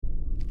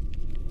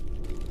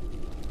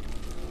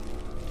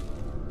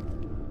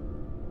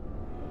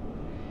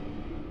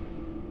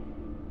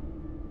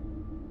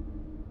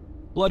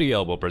Bloody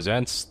Elbow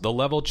presents the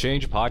Level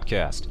Change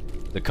Podcast,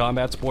 the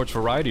combat sports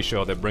variety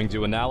show that brings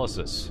you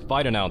analysis,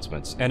 fight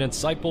announcements, and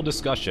insightful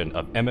discussion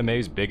of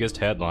MMA's biggest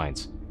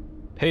headlines.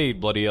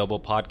 Paid Bloody Elbow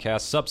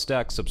Podcast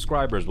Substack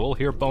subscribers will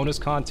hear bonus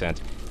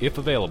content, if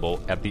available,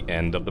 at the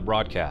end of the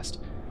broadcast.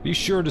 Be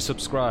sure to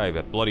subscribe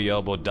at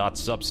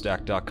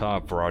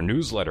bloodyelbow.substack.com for our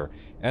newsletter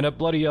and at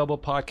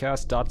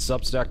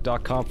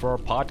bloodyelbowpodcast.substack.com for our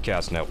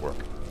podcast network.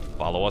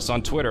 Follow us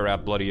on Twitter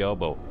at Bloody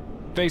Elbow,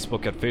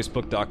 Facebook at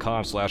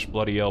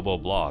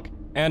facebook.com/bloodyelbowblog,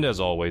 and as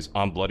always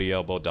on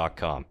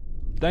bloodyelbow.com.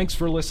 Thanks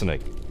for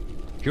listening.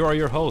 Here are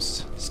your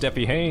hosts,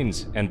 Steffi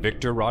Haynes and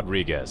Victor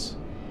Rodriguez.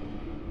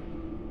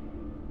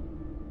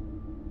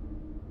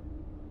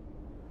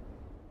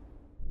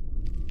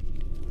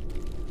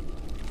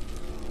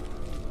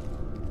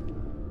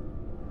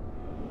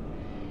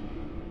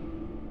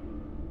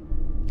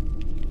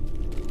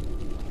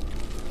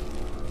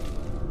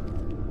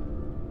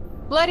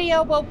 Bloody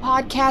Elbow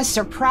podcasts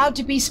are proud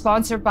to be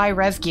sponsored by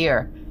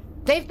RevGear.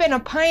 They've been a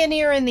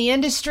pioneer in the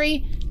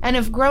industry and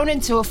have grown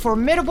into a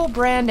formidable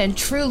brand and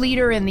true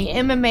leader in the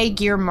MMA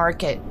gear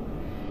market.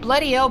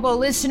 Bloody Elbow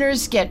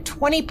listeners get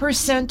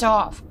 20%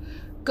 off.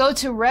 Go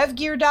to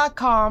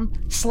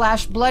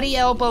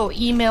revgear.com/bloodyelbow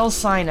email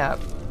sign up.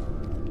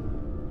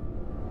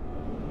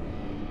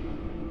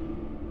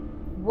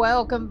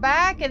 Welcome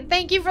back, and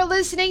thank you for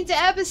listening to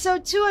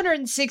episode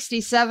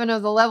 267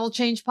 of the Level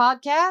Change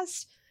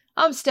Podcast.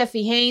 I'm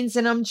Steffi Haynes,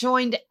 and I'm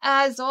joined,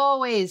 as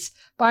always,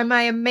 by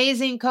my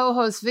amazing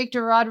co-host,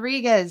 Victor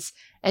Rodriguez.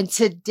 And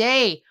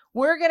today,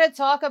 we're going to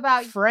talk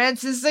about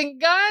Francis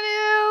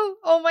Ngannou.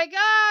 Oh my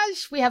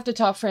gosh, we have to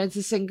talk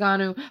Francis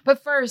Ngannou.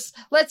 But first,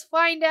 let's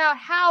find out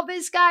how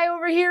this guy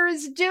over here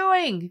is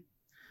doing.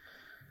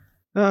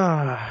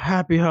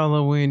 Happy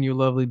Halloween, you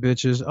lovely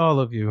bitches. All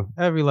of you.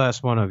 Every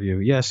last one of you.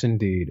 Yes,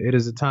 indeed. It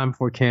is a time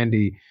for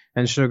candy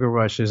and sugar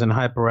rushes and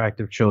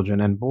hyperactive children.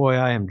 And boy,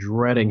 I am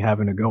dreading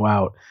having to go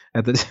out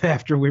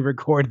after we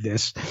record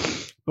this.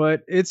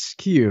 But it's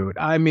cute.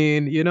 I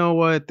mean, you know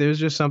what? There's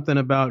just something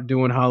about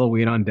doing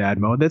Halloween on dad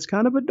mode that's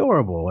kind of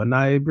adorable. And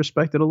I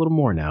respect it a little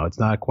more now. It's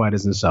not quite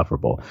as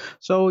insufferable.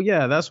 So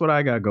yeah, that's what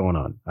I got going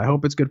on. I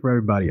hope it's good for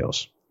everybody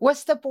else.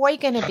 What's the boy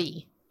gonna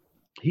be?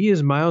 He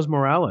is Miles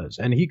Morales,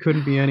 and he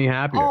couldn't be any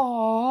happier.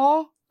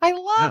 Oh, I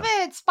love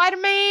it.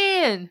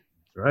 Spider-Man.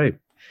 Right.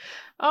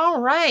 All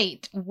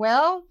right.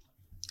 Well,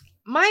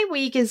 my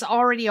week is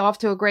already off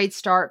to a great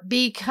start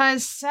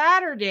because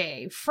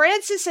Saturday,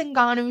 Francis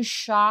Ngannou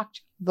shocked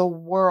the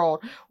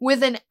world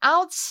with an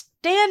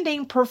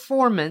outstanding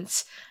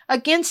performance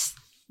against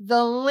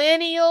the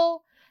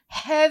lineal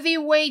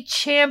heavyweight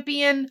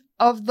champion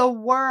of the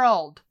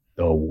world.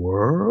 The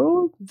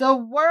world? The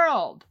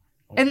world.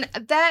 And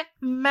that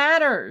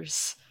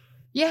matters.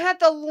 You had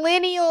the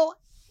lineal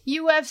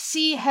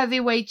UFC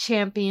heavyweight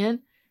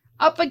champion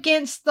up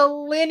against the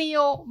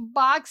lineal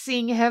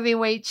boxing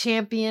heavyweight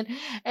champion.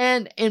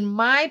 And in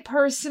my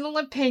personal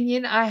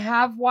opinion, I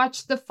have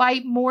watched the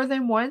fight more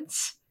than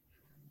once,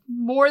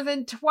 more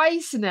than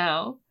twice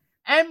now,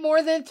 and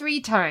more than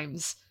 3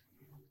 times.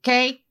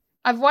 Okay?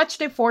 I've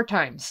watched it 4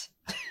 times.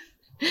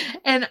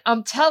 And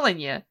I'm telling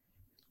you,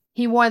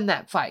 he won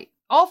that fight.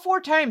 All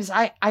 4 times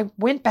I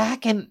went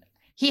back and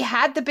he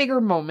had the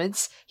bigger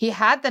moments. He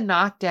had the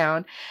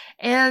knockdown.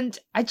 And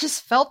I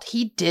just felt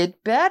he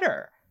did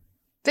better.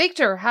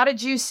 Victor, how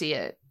did you see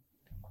it?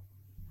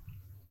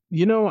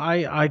 You know,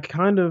 I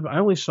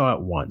only saw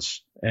it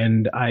once.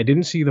 And I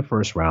didn't see the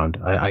first round.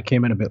 I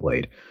came in a bit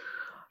late.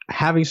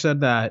 Having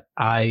said that,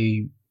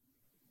 I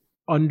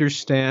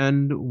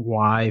understand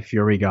why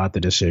Fury got the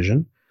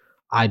decision.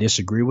 I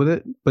disagree with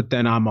it. But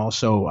then I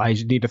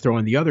need to throw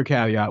in the other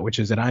caveat, which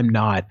is that I'm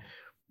not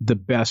the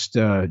best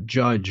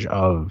judge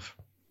of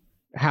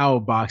how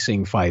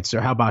boxing fights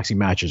or how boxing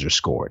matches are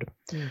scored.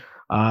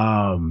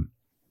 I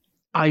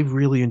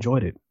really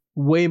enjoyed it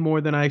way more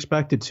than I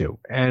expected to.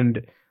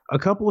 And a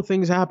couple of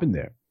things happened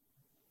there.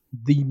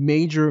 The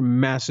major,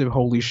 massive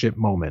holy shit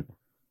moment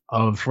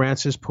of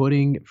Francis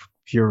putting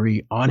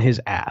Fury on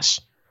his ass.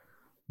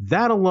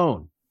 That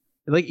alone,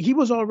 like, he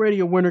was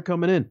already a winner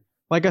coming in.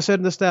 Like I said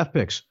in the staff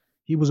picks,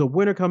 he was a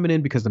winner coming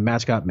in because the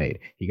match got made.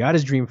 He got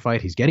his dream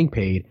fight. He's getting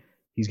paid.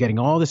 He's getting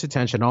all this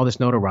attention, all this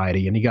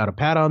notoriety, and he got a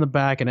pat on the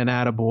back and an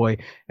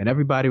attaboy, and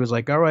everybody was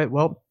like, all right,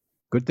 well,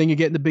 good thing you're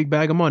getting the big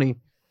bag of money.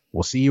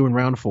 We'll see you in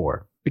round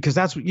 4. Because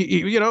that's,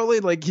 you know,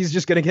 like, he's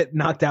just going to get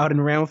knocked out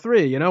in round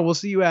 3, you know? We'll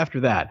see you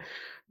after that.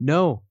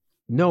 No,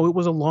 it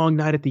was a long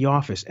night at the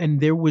office, and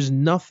there was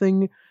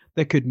nothing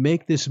that could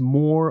make this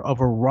more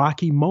of a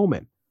rocky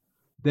moment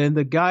than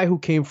the guy who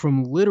came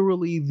from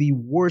literally the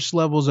worst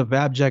levels of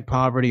abject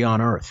poverty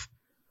on earth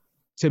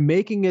to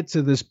making it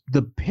to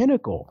the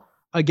pinnacle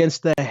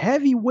against the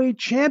heavyweight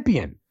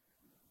champion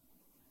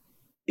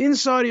in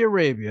Saudi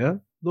Arabia.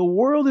 The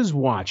world is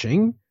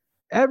watching.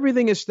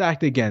 Everything is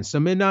stacked against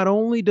him. And not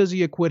only does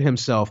he acquit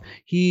himself,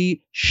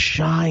 he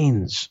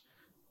shines.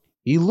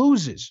 He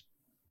loses.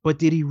 But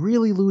did he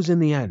really lose in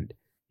the end?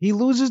 He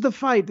loses the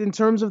fight in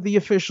terms of the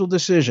official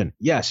decision.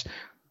 Yes,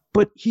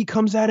 but he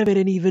comes out of it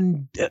an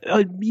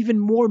even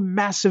more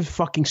massive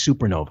fucking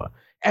supernova.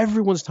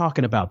 Everyone's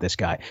talking about this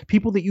guy.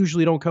 People that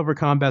usually don't cover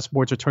combat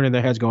sports are turning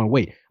their heads going,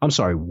 wait, I'm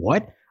sorry,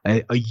 what?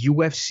 A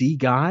UFC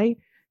guy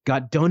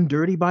got done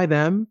dirty by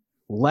them,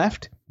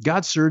 left,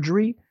 got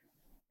surgery,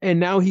 and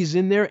now he's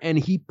in there and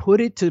he put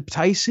it to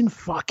Tyson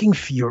fucking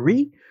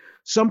Fury?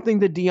 Something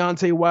that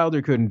Deontay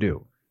Wilder couldn't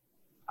do.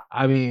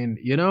 I mean,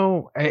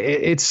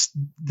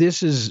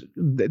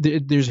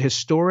 there's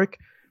historic,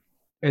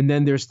 and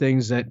then there's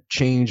things that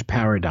change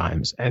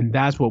paradigms, and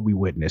that's what we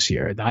witness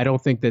here. I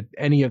don't think that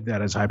any of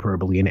that is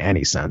hyperbole in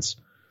any sense.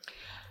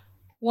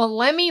 Well,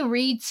 let me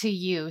read to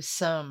you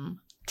some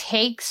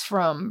takes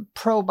from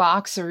pro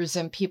boxers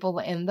and people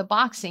in the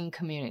boxing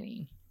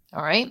community.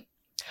 All right.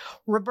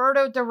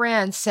 Roberto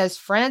Duran says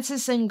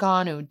Francis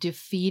Ngannou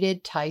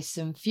defeated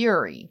Tyson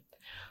Fury.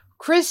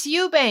 Chris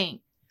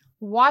Eubank,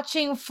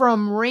 watching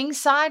from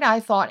ringside, I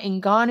thought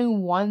Ngannou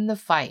won the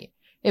fight.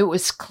 It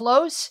was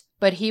close,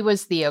 but he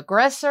was the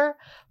aggressor,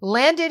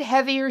 landed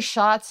heavier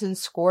shots, and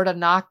scored a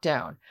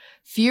knockdown.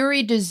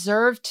 Fury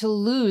deserved to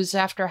lose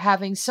after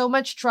having so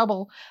much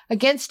trouble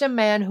against a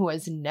man who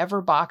has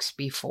never boxed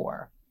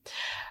before.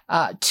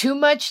 Too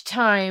much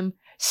time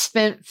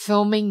spent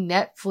filming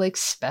Netflix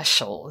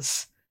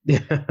specials.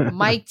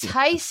 Mike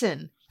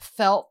Tyson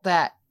felt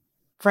that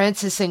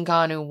Francis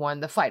Ngannou won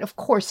the fight. Of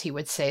course he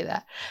would say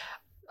that.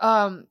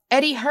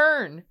 Eddie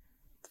Hearn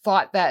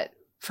thought that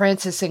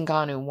Francis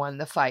Ngannou won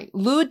the fight.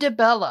 Lou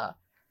DiBella,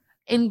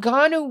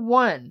 Ngannou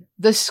won.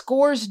 The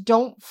scores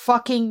don't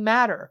fucking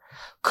matter.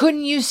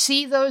 Couldn't you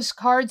see those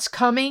cards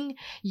coming?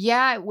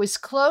 Yeah, it was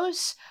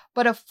close,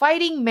 but a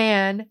fighting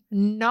man,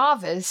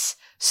 novice,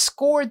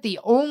 scored the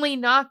only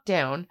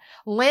knockdown,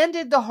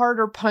 landed the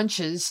harder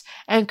punches,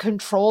 and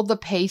controlled the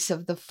pace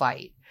of the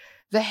fight.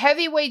 The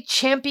heavyweight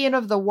champion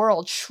of the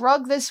world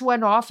shrugged this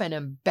one off and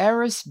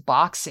embarrassed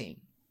boxing.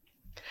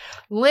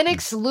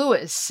 Lennox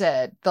Lewis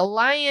said, the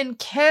lion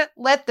can't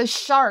let the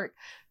shark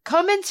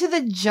come into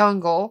the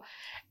jungle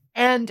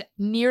and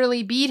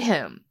nearly beat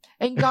him.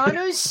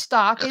 Ngannou's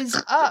stock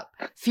is up.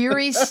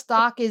 Fury's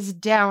stock is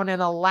down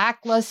in a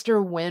lackluster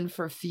win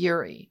for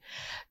Fury.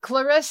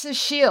 Clarissa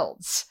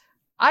Shields,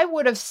 I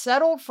would have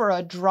settled for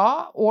a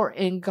draw or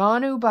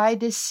Ngannou by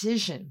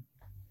decision.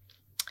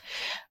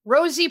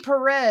 Rosie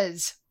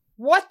Perez,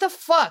 what the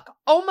fuck?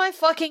 Oh my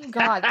fucking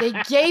God. They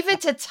gave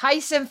it to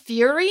Tyson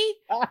Fury?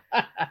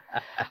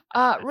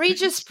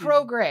 Regis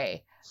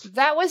Prograis,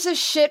 that was a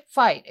shit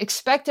fight.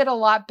 Expected a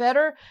lot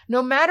better.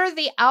 No matter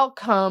the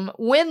outcome,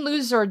 win,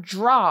 lose, or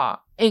draw,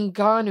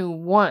 Ngannou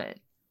won.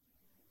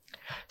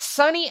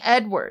 Sonny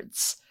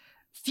Edwards,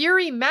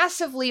 Fury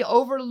massively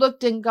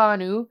overlooked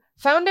Ngannou,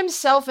 found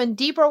himself in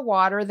deeper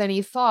water than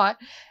he thought,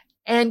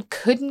 and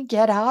couldn't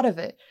get out of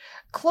it.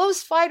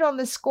 Close fight on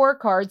the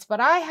scorecards,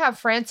 but I have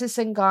Francis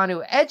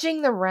Ngannou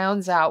edging the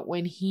rounds out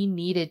when he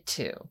needed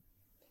to.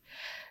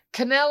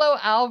 Canelo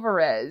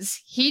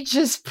Alvarez, he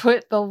just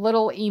put the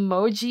little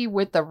emoji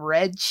with the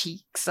red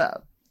cheeks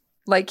up,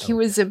 like he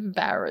was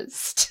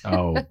embarrassed.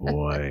 Oh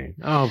boy.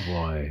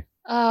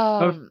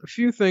 A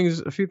few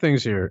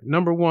things here.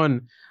 Number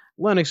one,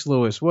 Lennox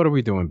Lewis, what are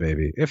we doing,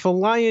 baby? If a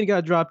lion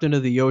got dropped into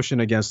the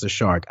ocean against a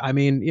shark, I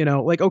mean,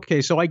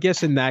 okay, so I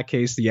guess in that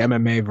case, the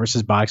MMA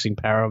versus boxing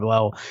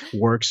parallel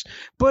works.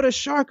 But a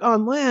shark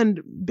on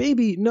land,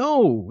 baby,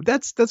 no,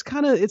 that's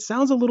kind of, it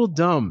sounds a little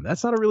dumb.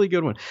 That's not a really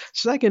good one.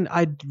 Second,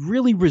 I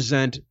really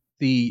resent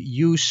the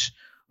use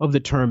of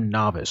the term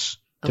novice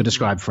to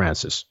describe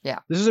Francis. Yeah.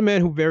 This is a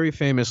man who very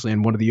famously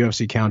in one of the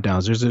UFC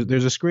countdowns,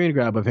 there's a screen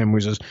grab of him where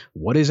he says,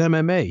 what is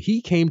MMA?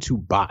 He came to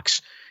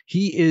box.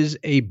 He is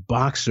a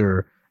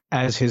boxer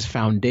as his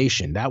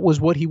foundation. That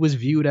was what he was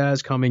viewed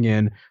as coming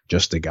in,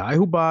 just a guy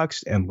who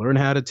boxed and learned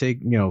how to take,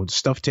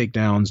 stuff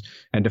takedowns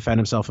and defend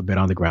himself a bit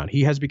on the ground.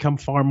 He has become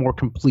far more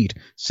complete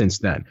since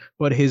then.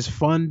 But his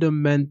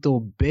fundamental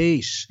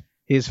base,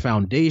 his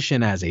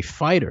foundation as a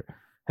fighter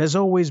has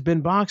always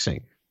been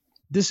boxing.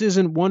 This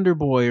isn't Wonder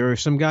Boy or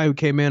some guy who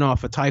came in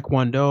off of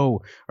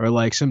Taekwondo or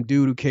like some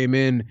dude who came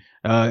in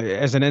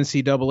as an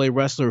NCAA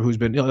wrestler who's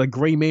been like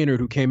Gray Maynard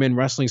who came in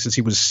wrestling since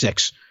he was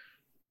 6.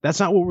 That's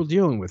not what we're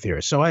dealing with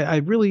here. So I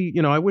really,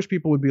 I wish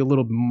people would be a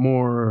little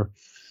more,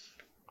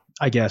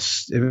 I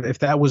guess, if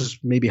that was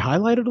maybe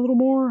highlighted a little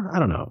more. I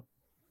don't know.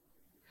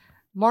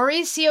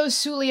 Mauricio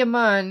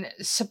Suleiman,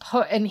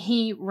 and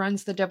he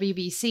runs the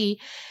WBC,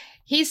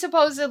 he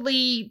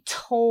supposedly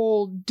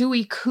told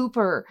Dewey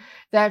Cooper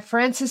that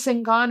Francis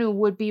Ngannou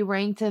would be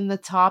ranked in the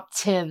top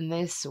 10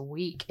 this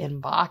week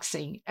in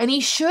boxing. And he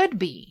should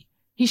be.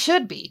 He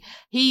should be.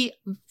 He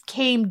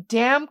came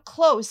damn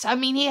close. I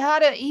mean,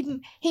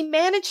 he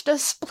managed a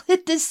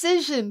split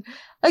decision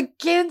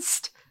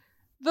against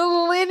the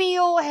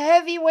lineal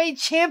heavyweight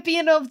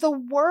champion of the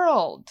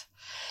world.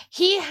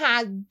 He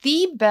had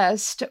the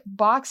best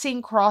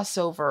boxing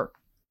crossover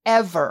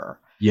ever.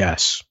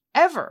 Yes.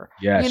 Ever.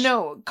 Yes.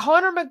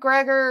 Conor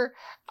McGregor,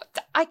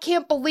 I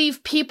can't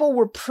believe people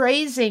were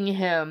praising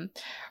him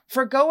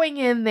for going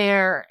in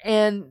there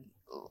and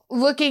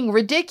looking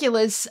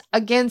ridiculous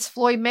against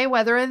Floyd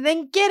Mayweather and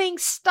then getting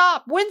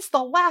stopped. When's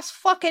the last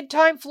fucking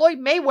time Floyd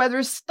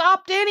Mayweather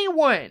stopped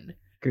anyone?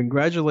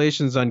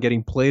 Congratulations on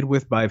getting played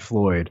with by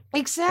Floyd.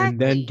 Exactly.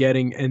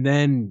 And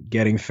then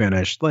getting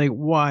finished. Like,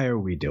 why are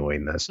we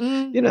doing this?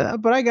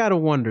 Mm-hmm. But I gotta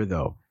wonder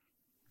though.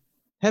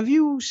 Have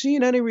you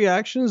seen any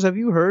reactions? Have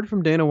you heard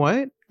from Dana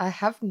White? I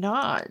have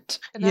not.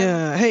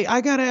 Hey, I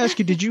gotta ask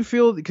you. Did you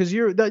feel, because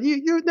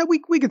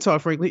we can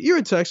talk frankly. You're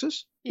in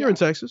Texas. You're in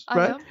Texas,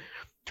 right?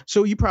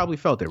 So you probably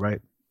felt it,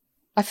 right?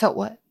 I felt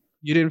what?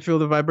 You didn't feel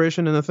the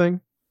vibration in the thing?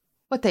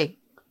 What thing?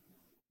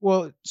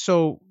 Well,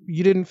 so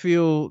you didn't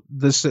feel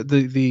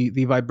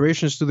the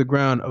vibrations to the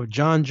ground of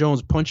John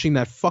Jones punching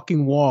that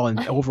fucking wall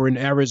over in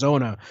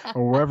Arizona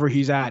or wherever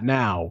he's at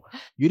now.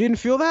 You didn't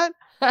feel that?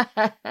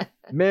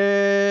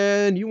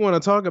 Man, you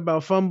want to talk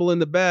about fumbling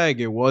the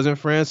bag. It wasn't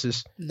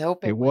Francis.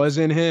 Nope. It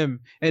wasn't him.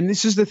 And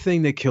this is the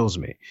thing that kills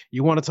me.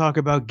 You want to talk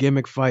about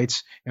gimmick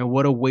fights and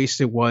what a waste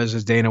it was,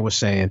 as Dana was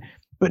saying.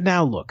 But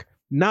now look,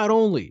 not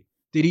only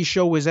did he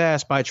show his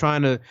ass by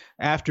trying to,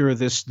 after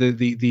this, the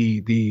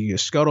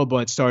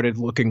scuttlebutt started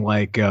looking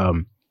like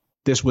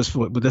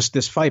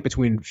this fight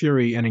between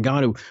Fury and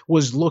Ngannou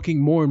was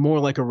looking more and more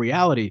like a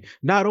reality.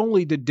 Not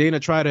only did Dana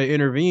try to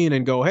intervene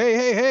and go,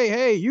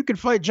 hey, you can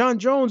fight John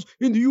Jones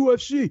in the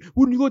UFC.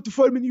 Wouldn't you like to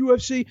fight him in the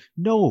UFC?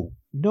 No,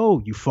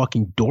 you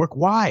fucking dork.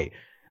 Why?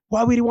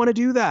 Why would he want to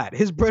do that?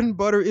 His bread and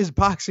butter is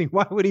boxing.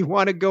 Why would he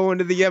want to go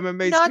into the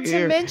MMA Not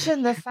sphere to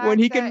mention the fact when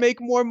he can make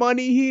more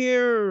money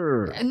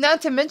here?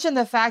 Not to mention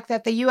the fact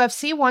that the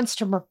UFC wants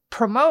to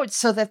promote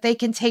so that they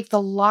can take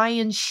the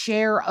lion's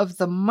share of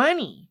the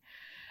money.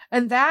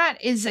 And that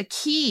is a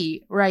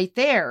key right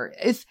there.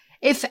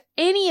 If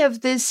any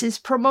of this is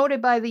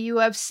promoted by the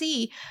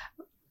UFC,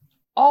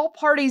 all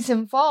parties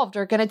involved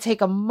are going to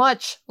take a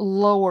much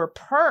lower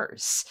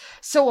purse.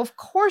 So of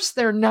course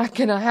they're not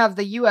going to have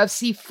the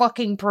UFC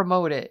fucking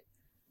promote it.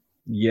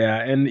 Yeah,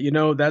 and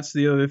that's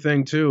the other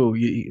thing too.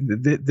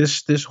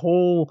 This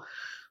whole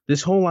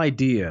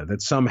idea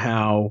that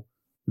somehow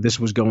this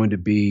was going to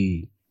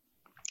be,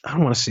 I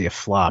don't want to say a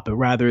flop, but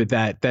rather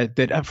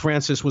that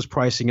Francis was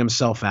pricing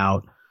himself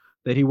out,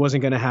 that he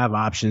wasn't going to have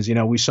options.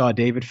 We saw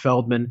David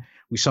Feldman,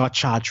 we saw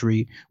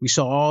Chatri, we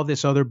saw all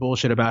this other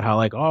bullshit about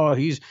how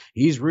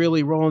he's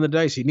really rolling the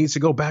dice. He needs to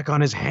go back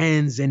on his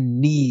hands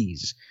and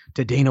knees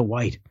to Dana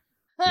White.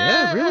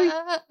 Yeah, really?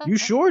 You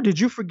sure? Did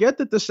you forget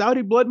that the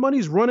Saudi blood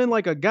money's running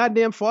like a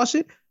goddamn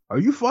faucet? Are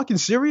you fucking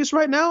serious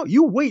right now?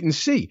 You wait and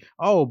see.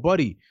 Oh,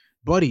 buddy,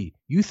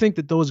 you think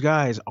that those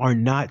guys are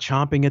not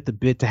chomping at the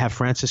bit to have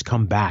Francis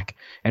come back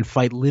and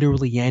fight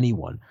literally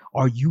anyone?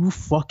 Are you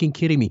fucking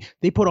kidding me?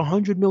 They put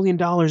 $100 million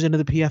into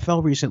the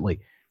PFL recently.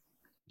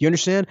 You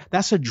understand?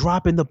 That's a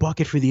drop in the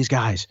bucket for these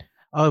guys.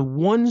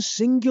 One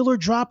singular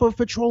drop of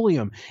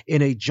petroleum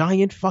in a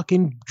giant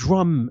fucking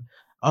drum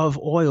of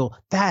oil.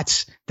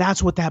 That's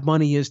what that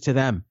money is to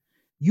them.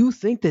 You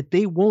think that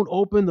they won't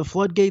open the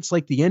floodgates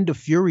like the end of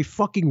Fury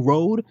fucking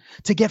Road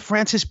to get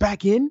Francis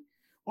back in?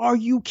 Are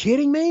you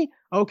kidding me?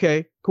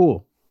 Okay,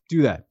 cool.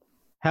 Do that.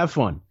 Have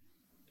fun.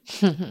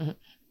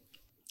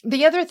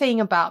 The other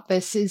thing about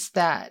this is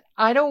that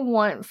I don't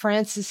want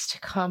Francis to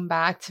come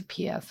back to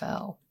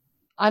PFL.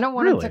 I don't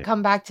want him to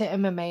come back to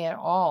MMA at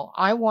all.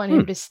 I want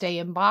him to stay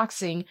in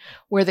boxing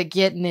where the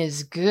getting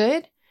is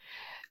good.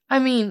 I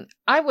mean,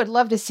 I would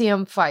love to see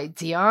him fight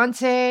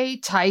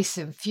Deontay,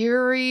 Tyson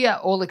Fury,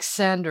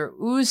 Alexander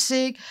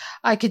Usyk.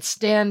 I could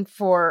stand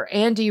for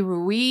Andy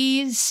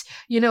Ruiz.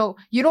 You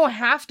don't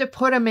have to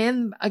put him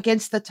in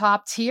against the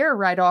top tier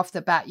right off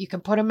the bat. You can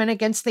put him in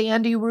against the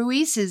Andy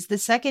Ruizes, the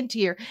second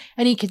tier,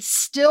 and he could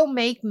still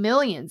make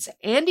millions.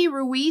 Andy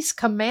Ruiz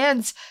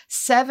commands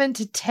 7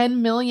 to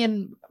 10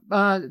 million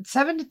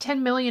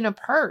a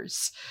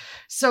purse.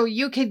 So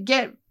you could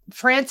get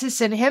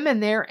Francis and him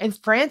in there, and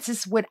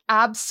Francis would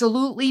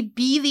absolutely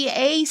be the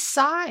A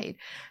side.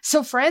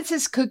 So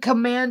Francis could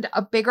command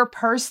a bigger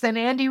purse than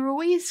Andy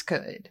Ruiz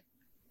could.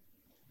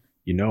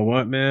 You know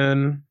what,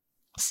 man?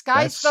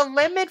 Sky's the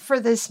limit for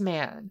this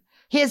man.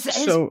 His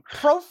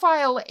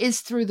profile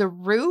is through the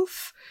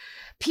roof.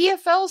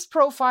 PFL's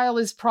profile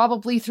is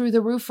probably through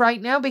the roof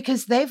right now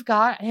because they've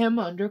got him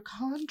under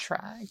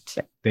contract.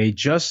 They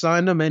just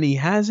signed him and he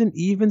hasn't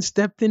even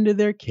stepped into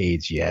their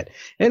cage yet.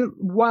 And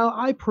while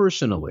I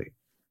personally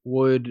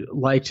would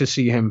like to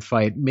see him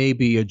fight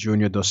maybe a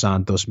Junior Dos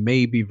Santos,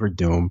 maybe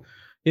Verdum,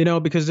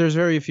 because there's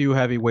very few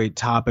heavyweight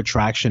top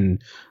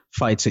attraction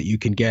fights that you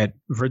can get.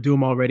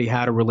 Verdum already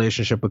had a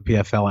relationship with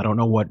PFL. I don't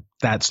know what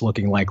that's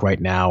looking like right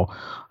now.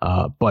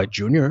 But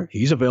Junior,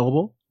 he's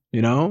available.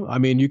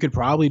 You could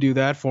probably do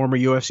that. Former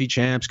UFC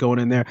champs going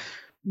in there.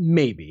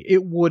 Maybe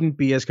it wouldn't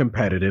be as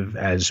competitive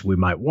as we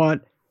might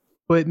want,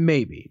 but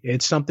maybe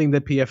it's something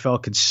that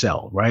PFL could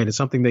sell, right? It's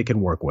something they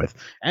can work with.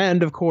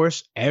 And of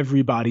course,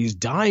 everybody's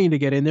dying to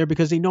get in there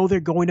because they know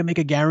they're going to make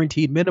a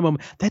guaranteed minimum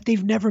that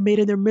they've never made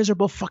in their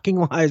miserable fucking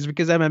lives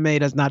because MMA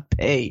does not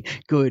pay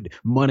good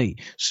money.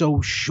 So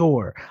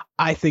sure,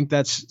 I think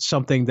that's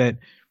something that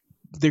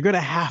they're going to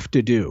have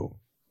to do,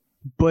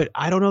 but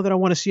I don't know that I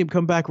want to see him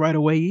come back right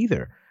away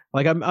either.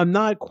 Like I'm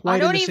not quite I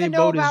don't in the even same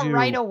know boat as about you.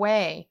 right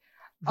away.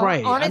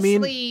 Right.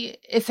 Honestly,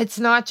 if it's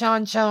not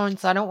John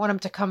Jones, I don't want him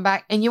to come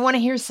back. And you want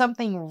to hear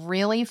something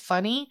really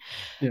funny?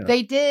 Yeah.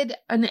 They did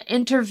an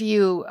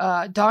interview.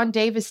 Don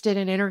Davis did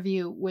an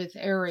interview with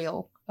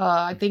Ariel.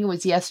 I think it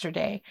was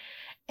yesterday.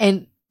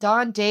 And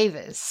Don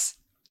Davis,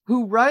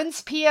 who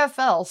runs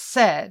PFL,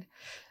 said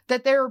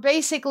that there are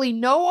basically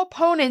no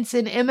opponents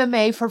in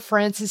MMA for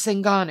Francis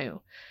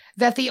Ngannou.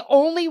 That the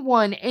only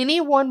one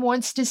anyone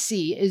wants to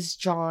see is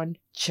John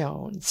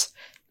Jones.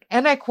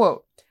 And I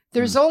quote,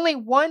 "There's only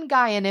one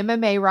guy in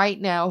MMA right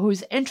now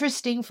who's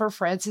interesting for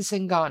Francis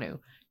Ngannou,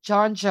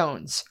 John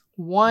Jones.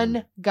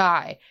 One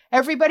guy.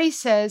 Everybody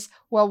says,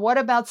 well, what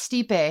about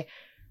Stipe?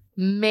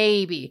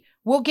 Maybe.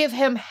 We'll give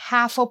him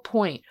half a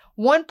point.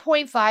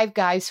 1.5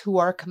 guys who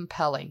are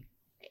compelling."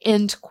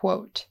 End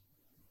quote.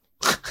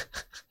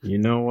 You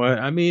know what?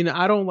 I mean,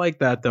 I don't like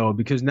that, though,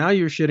 because now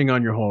you're shitting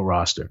on your whole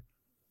roster.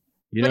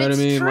 You know what I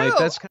mean? True. Like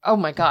that's oh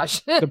my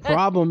gosh. the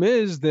problem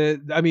is that,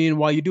 I mean,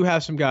 while you do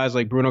have some guys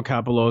like Bruno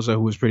Capoloza,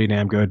 who was pretty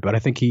damn good, but I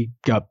think he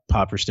got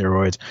popped for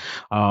steroids.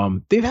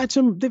 They've had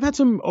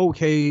some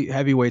okay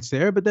heavyweights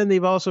there, but then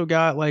they've also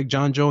got like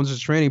John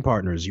Jones's training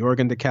partners,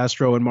 Jorgen De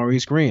Castro and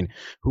Maurice Green,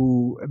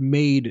 who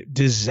made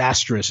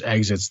disastrous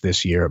exits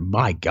this year.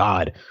 My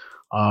God.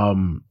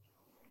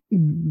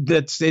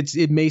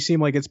 It may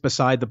seem like it's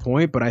beside the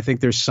point, but I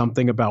think there's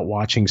something about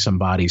watching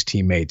somebody's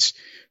teammates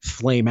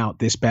flame out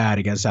this bad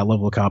against that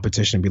level of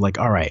competition and be like,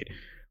 all right,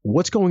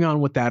 what's going on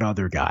with that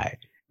other guy?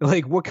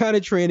 Like, what kind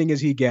of training is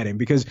he getting?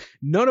 Because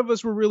none of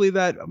us were really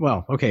that,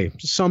 well, okay,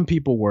 some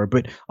people were,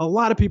 but a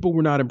lot of people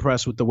were not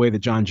impressed with the way that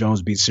John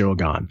Jones beat Cyril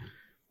Gane.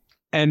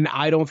 And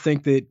I don't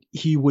think that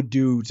he would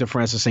do to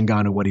Francis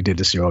Ngannou what he did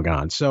to Cyril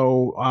Gane.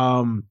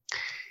 So,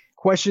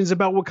 questions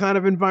about what kind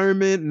of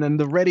environment and then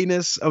the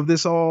readiness of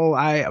this all,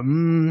 I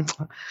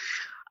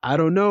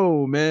don't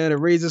know, man. It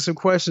raises some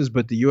questions,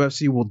 but the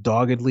UFC will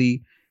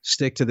doggedly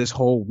stick to this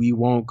whole we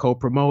won't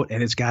co-promote,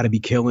 and it's got to be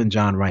killing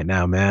John right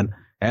now, man.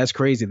 That's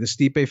crazy. The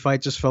Stipe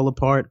fight just fell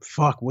apart.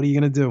 Fuck, what are you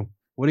going to do?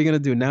 What are you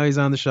going to do? Now he's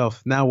on the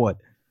shelf. Now what?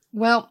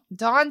 Well,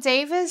 Don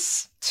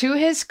Davis, to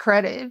his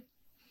credit,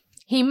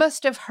 he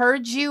must have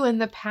heard you in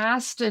the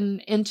past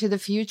and into the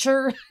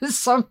future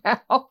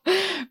somehow,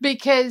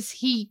 because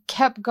he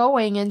kept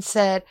going and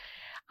said,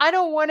 I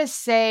don't want to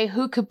say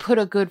who could put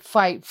a good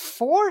fight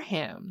for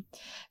him.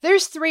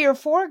 There's 3 or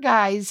 4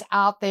 guys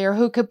out there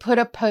who could put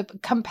a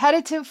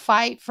competitive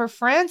fight for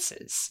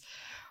Francis.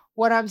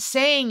 What I'm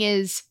saying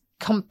is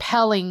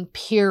compelling,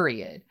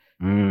 period.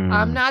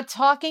 I'm not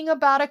talking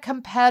about a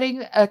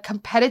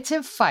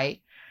competitive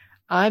fight.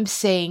 I'm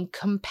saying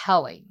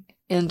compelling,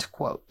 end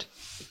quote.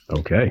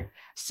 Okay.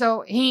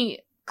 So he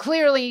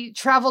clearly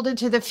traveled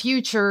into the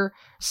future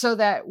so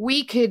that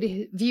we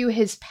could view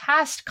his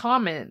past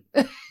comment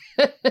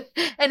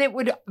and it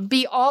would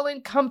be all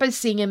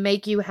encompassing and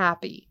make you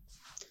happy.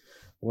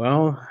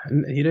 Well,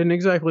 he didn't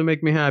exactly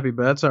make me happy,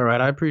 but that's all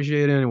right. I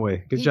appreciate it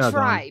anyway. Good job,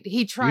 Don.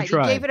 He tried. He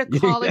gave it a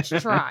college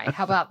try.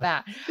 How about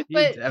that?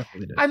 But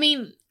I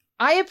mean,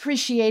 I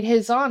appreciate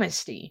his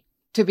honesty,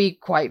 to be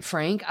quite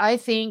frank. I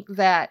think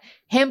that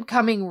him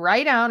coming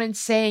right out and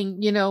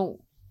saying, you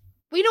know,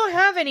 we don't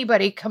have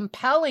anybody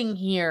compelling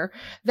here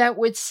that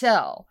would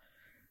sell.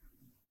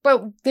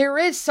 But there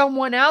is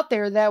someone out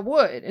there that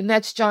would, and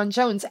that's John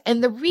Jones.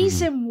 And the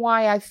reason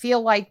why I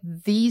feel like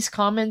these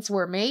comments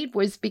were made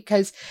was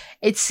because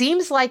it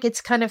seems like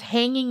it's kind of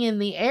hanging in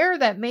the air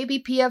that maybe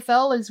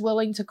PFL is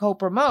willing to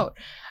co-promote,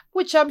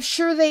 which I'm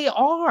sure they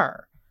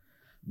are.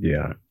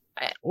 Yeah.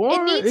 Or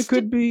it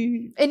could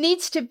be. It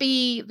needs to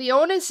be, the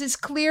onus is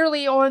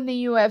clearly on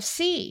the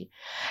UFC.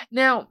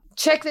 Now,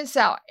 check this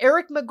out.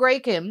 Eric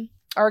McGraken,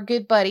 our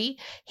good buddy,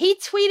 he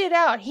tweeted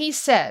out, he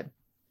said,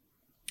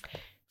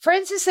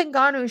 Francis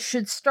Ngannou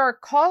should start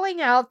calling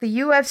out the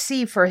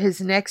UFC for his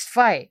next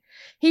fight.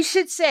 He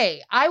should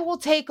say, I will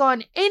take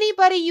on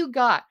anybody you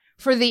got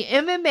for the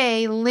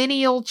MMA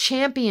Lineal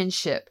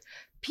Championship.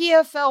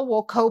 PFL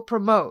will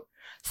co-promote.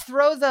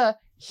 Throw the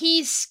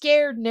he's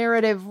scared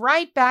narrative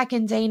right back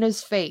in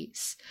Dana's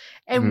face.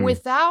 And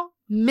without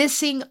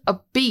missing a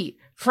beat,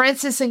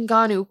 Francis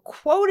Ngannou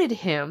quoted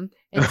him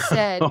and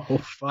said,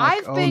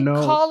 I've been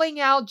calling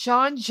out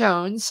John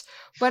Jones,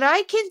 but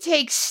I can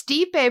take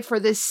Stipe for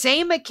the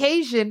same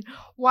occasion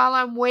while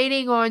I'm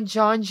waiting on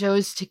John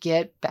Jones to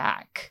get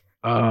back.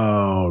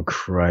 Oh,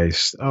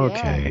 Christ.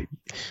 Okay.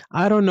 Yeah.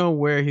 I don't know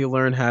where he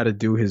learned how to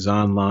do his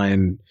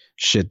online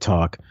shit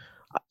talk.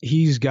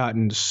 He's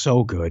gotten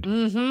so good.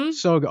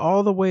 So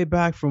all the way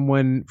back from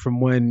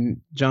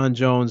when John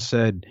Jones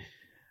said,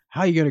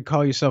 how are you going to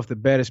call yourself the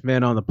baddest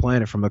man on the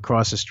planet from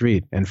across the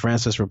street? And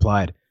Francis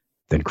replied,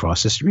 then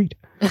cross the street.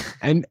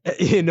 And,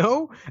 you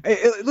know,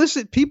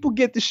 listen, people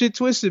get the shit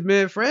twisted,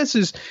 man.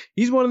 Francis,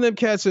 he's one of them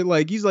cats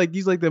that he's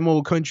like them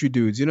old country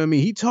dudes. You know what I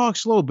mean? He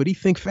talks slow, but he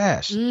think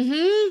fast.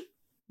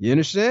 You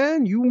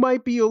understand? You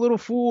might be a little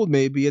fooled.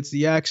 Maybe it's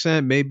the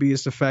accent. Maybe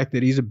it's the fact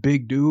that he's a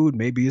big dude.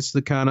 Maybe it's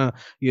the kind of,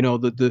 you know,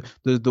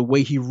 the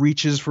way he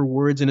reaches for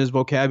words in his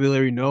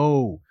vocabulary.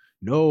 No,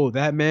 No,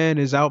 that man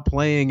is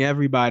outplaying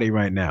everybody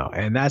right now.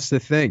 And that's the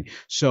thing.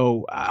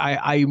 So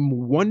I'm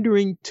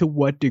wondering to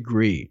what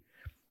degree.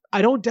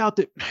 I don't doubt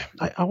that.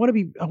 I want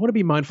to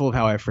be mindful of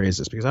how I phrase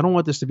this, because I don't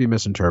want this to be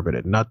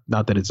misinterpreted. Not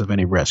that it's of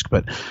any risk,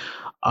 but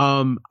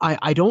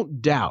I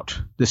don't doubt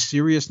the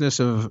seriousness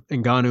of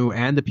Ngannou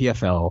and the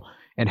PFL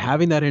and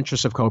having that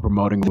interest of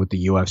co-promoting with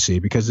the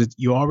UFC, because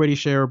you already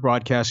share a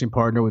broadcasting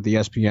partner with the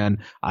ESPN.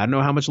 I don't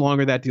know how much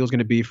longer that deal is going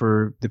to be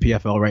for the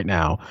PFL right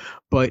now,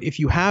 but if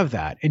you have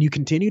that and you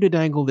continue to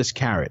dangle this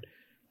carrot,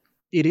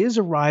 it is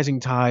a rising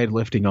tide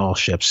lifting all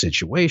ships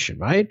situation,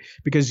 right?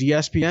 Because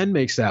ESPN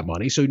makes that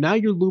money. So now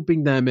you're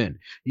looping them in.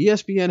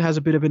 ESPN has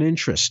a bit of an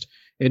interest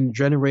in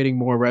generating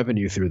more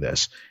revenue through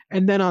this.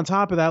 And then on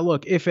top of that,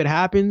 look, if it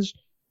happens,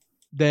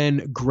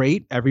 then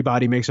great.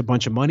 Everybody makes a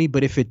bunch of money.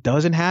 But if it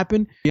doesn't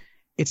happen,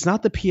 it's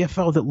not the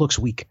PFL that looks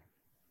weak.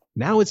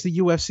 Now it's the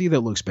UFC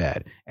that looks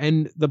bad.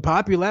 And the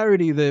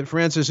popularity that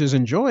Francis is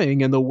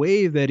enjoying and the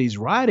wave that he's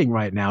riding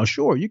right now,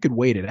 sure, you could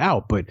wait it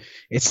out, but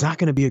it's not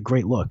going to be a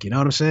great look. You know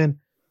what I'm saying?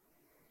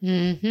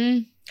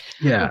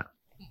 Mm-hmm. Yeah.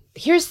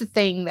 Here's the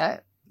thing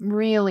that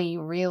really,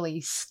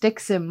 really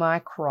sticks in my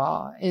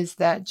craw is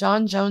that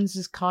John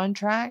Jones's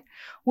contract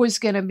was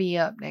going to be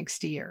up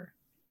next year.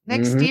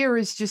 Next year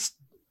is just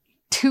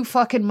 2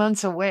 fucking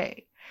months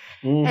away.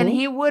 And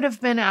he would have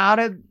been out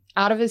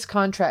of his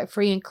contract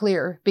free and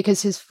clear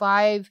because his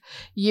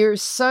 5-year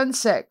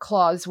sunset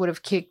clause would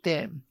have kicked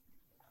in.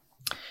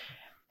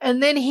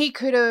 And then he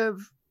could have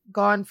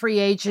gone free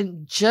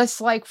agent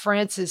just like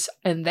Francis,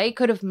 and they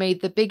could have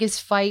made the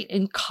biggest fight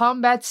in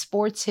combat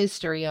sports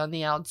history on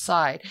the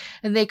outside,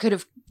 and they could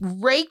have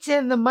raked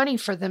in the money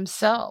for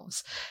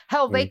themselves.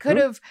 Hell, they could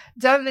have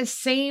done the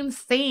same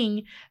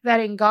thing that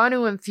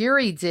Ngannou and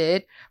Fury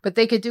did, but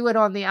they could do it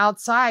on the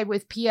outside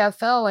with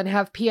PFL and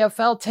have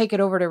PFL take it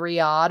over to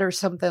Riyadh or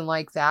something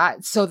like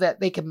that so that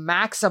they can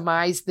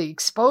maximize the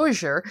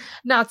exposure.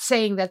 Not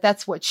saying that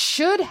that's what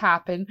should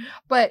happen,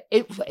 but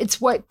it's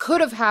what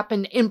could have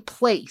happened in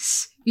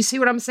place. You see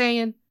what I'm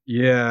saying?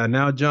 Yeah,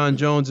 now John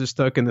Jones is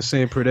stuck in the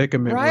same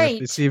predicament. Right.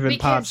 If this even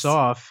pops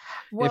off,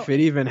 if it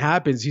even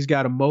happens, he's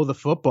got to mow the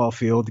football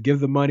field, give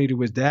the money to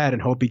his dad,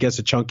 and hope he gets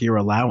a chunkier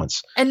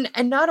allowance. And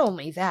not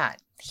only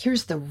that,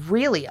 here's the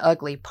really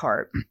ugly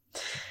part.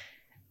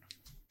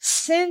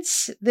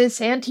 Since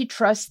this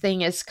antitrust thing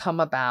has come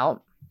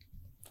about,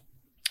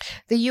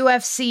 the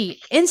UFC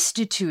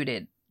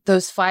instituted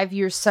those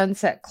 5-year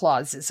sunset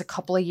clauses a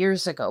couple of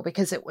years ago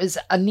because it was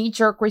a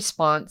knee-jerk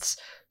response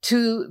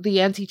to the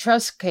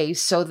antitrust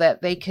case so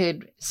that they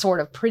could sort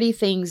of pretty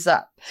things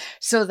up.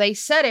 So they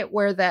said it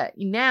where that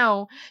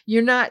now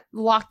you're not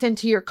locked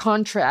into your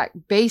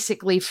contract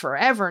basically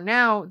forever.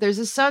 Now there's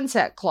a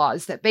sunset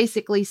clause that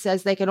basically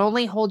says they can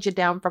only hold you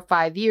down for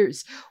 5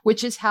 years,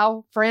 which is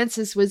how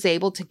Francis was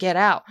able to get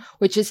out,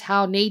 which is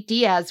how Nate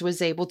Diaz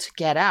was able to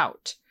get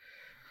out.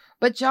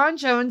 But John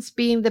Jones,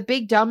 being the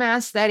big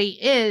dumbass that he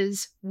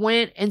is,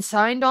 went and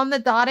signed on the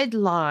dotted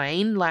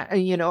line,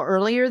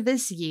 earlier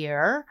this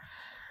year.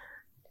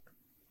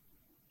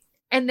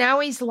 And now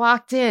he's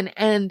locked in.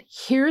 And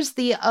here's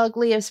the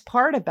ugliest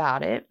part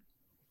about it.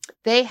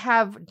 They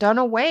have done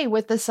away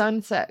with the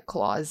sunset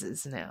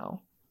clauses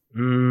now.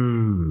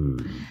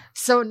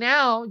 So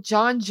now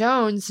John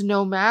Jones,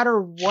 no matter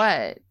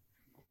what,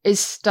 is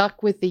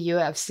stuck with the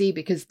UFC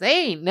because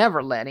they ain't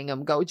never letting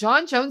him go.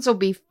 John Jones will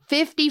be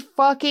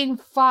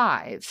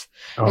 55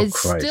 and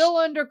still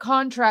under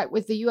contract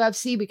with the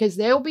UFC because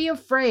they'll be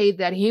afraid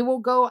that he will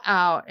go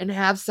out and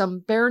have some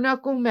bare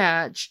knuckle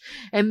match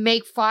and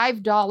make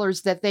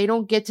 $5 that they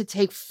don't get to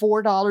take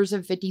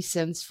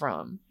 $4.50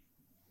 from.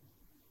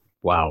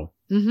 Wow.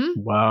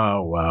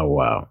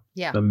 Wow.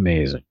 Yeah.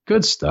 Amazing.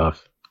 Good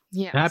stuff.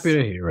 Yes. Happy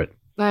to hear it.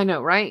 I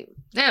know, right?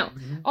 Now,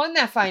 on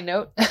that fine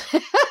note,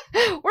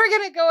 we're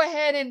going to go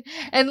ahead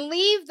and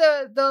leave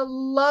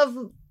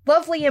the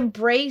lovely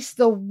embrace,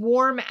 the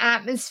warm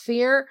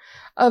atmosphere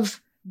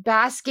of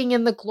basking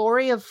in the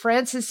glory of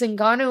Francis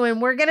Ngannou,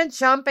 and we're going to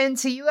jump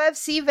into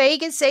UFC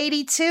Vegas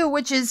 82,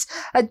 which is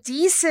a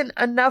decent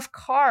enough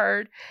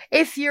card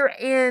if you're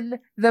in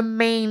the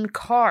main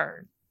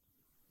card.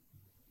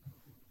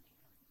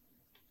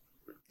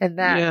 And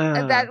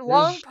that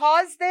long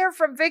pause there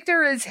from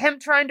Victor is him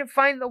trying to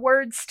find the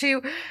words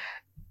to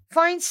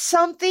find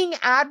something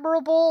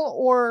admirable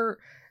or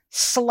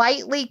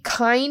slightly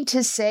kind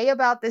to say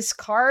about this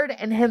card,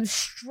 and him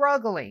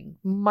struggling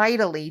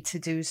mightily to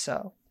do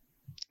so.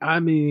 I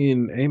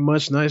mean, ain't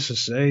much nice to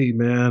say,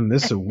 man.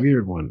 This is a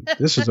weird one.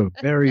 This is a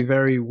very,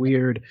 very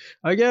weird.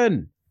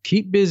 Again,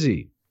 keep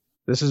busy.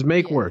 This is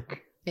make work.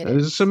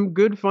 There's some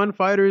good, fun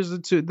fighters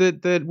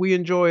that we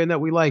enjoy and that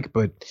we like,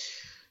 but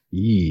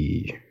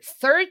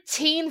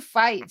 13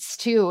 fights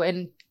too,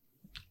 and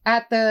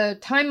at the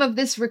time of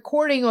this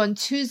recording on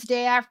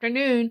Tuesday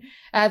afternoon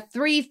at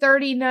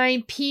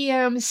 3:39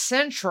 p.m.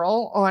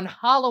 Central on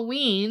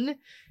Halloween,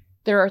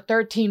 there are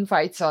 13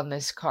 fights on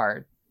this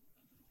card.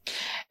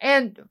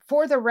 And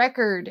for the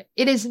record,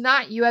 it is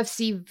not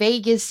UFC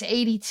Vegas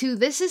 82.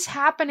 This is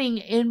happening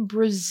in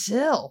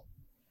Brazil.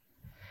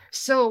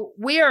 So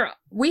we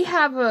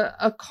have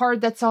a card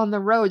that's on the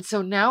road.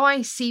 So now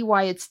I see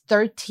why it's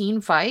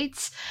 13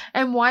 fights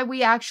and why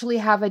we actually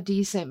have a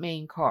decent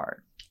main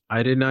card.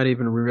 I did not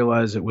even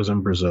realize it was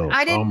in Brazil.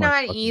 I did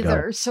not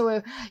either. God.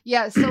 So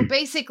so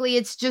basically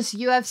it's just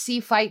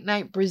UFC Fight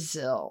Night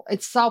Brazil.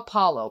 It's Sao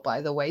Paulo,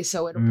 by the way.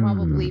 So it'll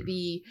probably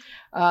be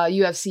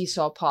UFC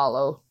Sao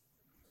Paulo.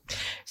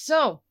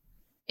 So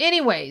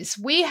anyways,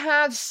 we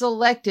have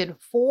selected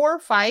 4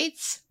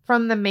 fights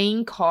from the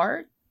main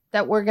card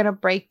that we're going to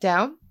break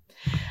down.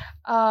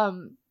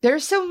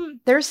 There's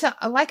some,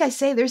 like I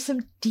say, there's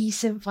some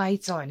decent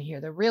fights on here.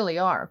 There really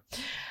are.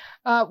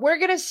 We're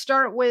going to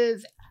start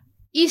with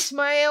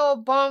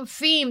Ismael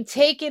Bonfim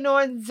taking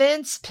on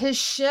Vince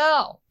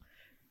Pichel.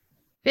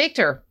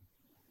 Victor,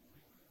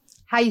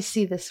 how you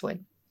see this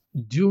one?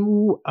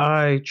 Do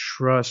I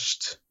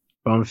trust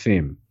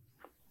Bonfim?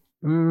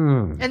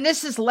 And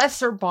this is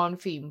lesser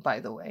Bonfim, by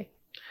the way.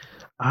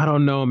 I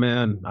don't know,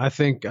 man. I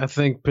think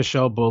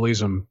Pichel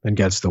bullies him and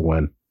gets the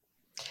win.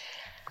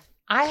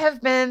 I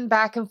have been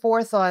back and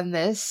forth on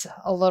this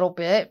a little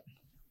bit.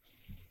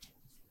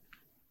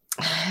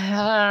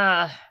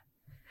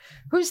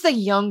 Who's the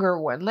younger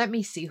one? Let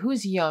me see.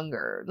 Who's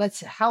younger?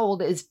 How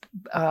old is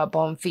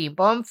Bonfim?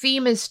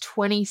 Bonfim is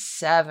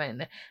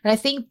 27. And I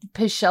think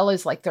Pichel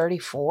is like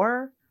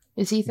 34.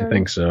 Is he 30? I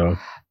think so.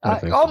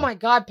 My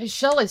God.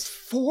 Pichel is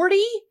 40?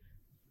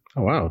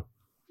 Oh, wow.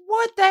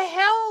 What the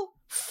hell?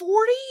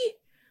 40?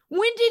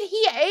 When did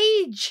he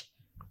age?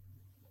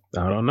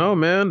 I don't know,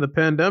 man. The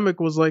pandemic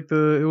was like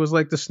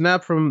the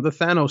snap from the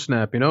Thanos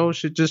snap,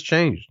 Shit just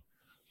changed.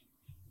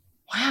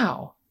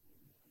 Wow.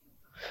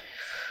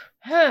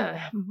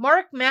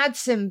 Mark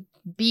Madsen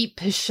beat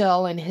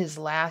Pichel in his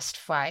last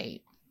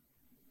fight.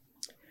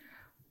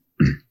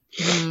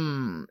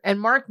 And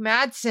Mark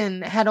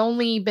Madsen had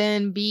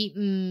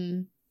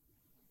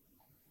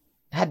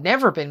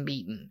never been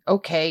beaten.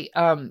 Okay.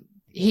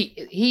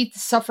 He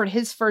suffered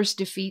his first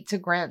defeat to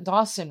Grant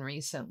Dawson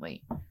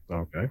recently.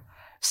 Okay.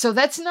 So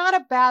that's not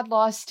a bad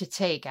loss to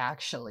take,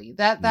 actually.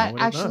 That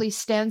actually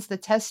stands the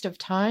test of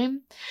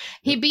time.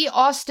 He beat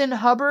Austin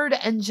Hubbard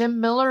and Jim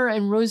Miller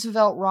and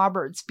Roosevelt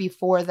Roberts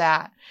before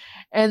that.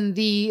 And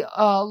the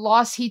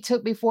loss he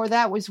took before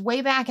that was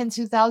way back in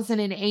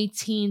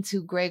 2018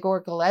 to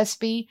Gregor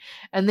Gillespie.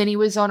 And then he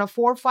was on a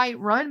 4-fight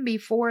run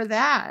before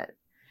that.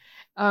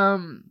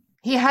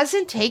 He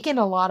hasn't taken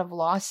a lot of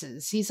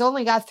losses. He's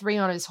only got 3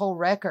 on his whole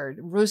record.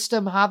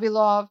 Rustam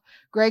Habilov,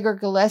 Gregor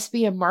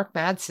Gillespie, and Mark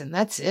Madsen.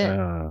 That's it.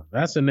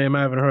 That's a name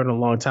I haven't heard in a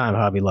long time,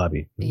 Hobby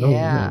Lobby.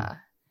 Yeah.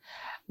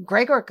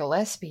 Gregor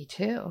Gillespie,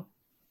 too.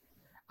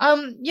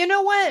 You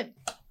know what?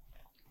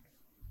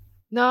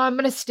 No, I'm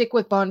going to stick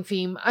with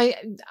Bonfim.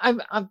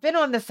 I've been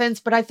on the fence,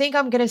 but I think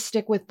I'm going to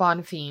stick with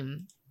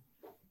Bonfim.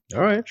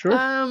 All right, sure.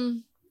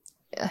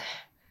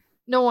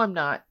 No, I'm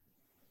not.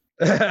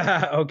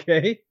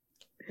 Okay.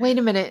 Wait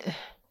a minute.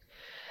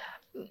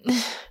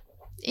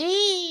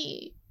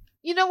 You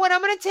know what?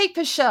 I'm going to take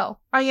Pichel.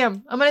 I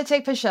am. I'm going to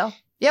take Pichel.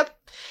 Yep.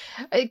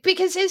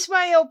 Because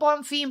Ismael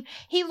Bonfim,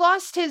 he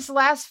lost his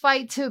last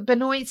fight to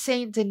Benoit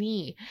Saint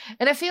Denis.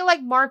 And I feel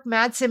like Mark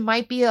Madsen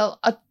might be a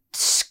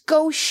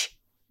skosh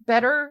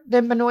better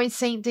than Benoit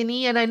Saint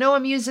Denis. And I know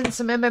I'm using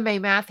some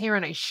MMA math here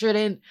and I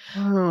shouldn't.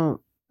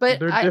 But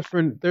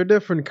they're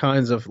different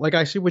kinds of, like,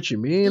 I see what you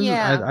mean.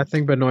 Yeah. I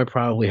think Benoit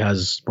probably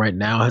has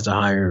a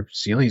higher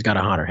ceiling. He's got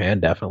a hotter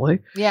hand, definitely.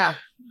 Yeah.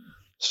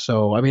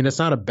 So, I mean, it's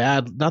not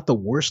the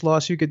worst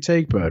loss you could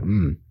take, but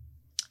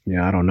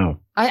yeah, I don't know.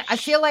 I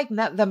feel like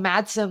the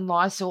Madsen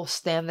loss will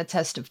stand the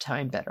test of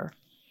time better.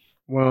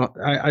 Well,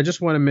 I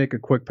just want to make a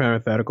quick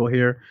parenthetical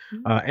here.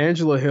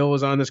 Angela Hill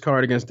was on this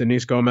card against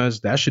Denise Gomez.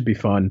 That should be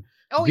fun.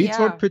 Oh,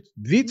 Vitor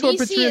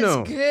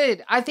Petrino is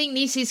good. I think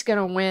Nisi's going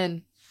to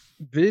win.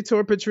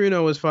 Vitor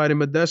Petrino is fighting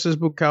Modestas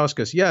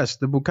Bukauskas. Yes,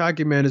 the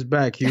Bukaki man is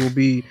back. He will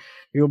be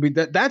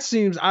that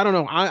seems, I don't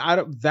know. I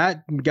don't,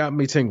 that got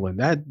me tingling.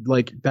 That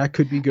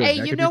could be good.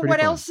 Hey, you know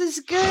what else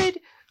is good?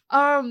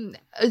 The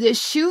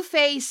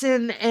Shoeface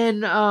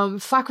and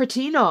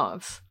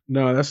Fakratinov.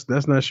 No, that's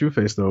not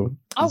Shoeface though.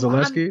 Oh,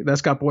 Zaleski?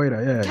 That's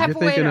Capoeira. Yeah. Capoeira. You're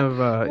thinking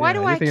of why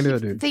do I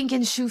keep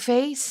thinking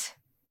Shoeface?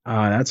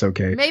 That's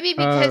okay. Maybe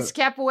because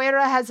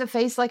Capoeira has a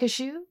face like a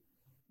shoe?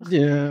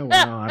 Yeah,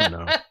 well, I don't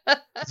know.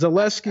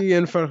 Zaleski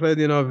and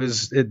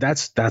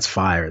Fakhretdinov that's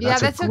fire.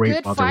 That's a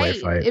great good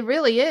fight. It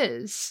really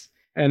is.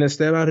 And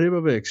Esteban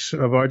Ribovic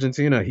of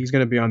Argentina, he's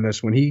going to be on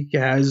this one. He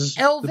has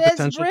the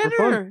potential for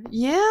fun.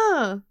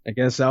 Yeah.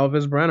 Against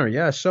Alves Brenner,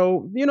 yeah.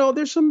 So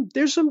there's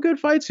some good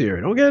fights here.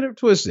 Don't get it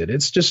twisted.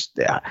 It's just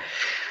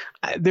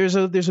there's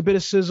a bit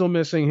of sizzle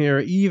missing here,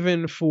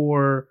 even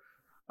for.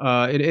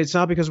 It's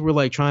not because we're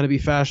like trying to be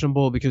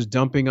fashionable, because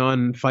dumping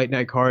on fight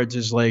night cards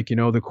is like,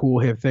 the cool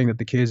hip thing that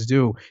the kids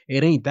do.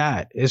 It ain't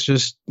that. It's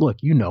just, look,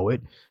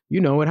 it.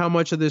 How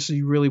much of this are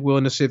you really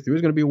willing to sit through?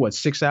 It's going to be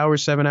 6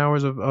 hours, 7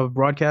 hours of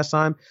broadcast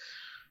time.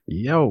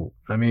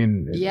 I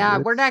mean,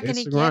 we're not going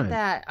to get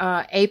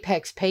that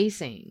apex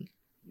pacing.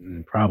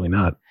 Probably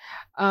not.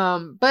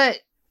 But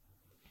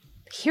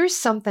here's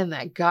something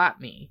that got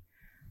me.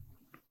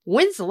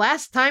 When's the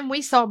last time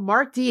we saw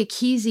Mark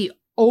Diakese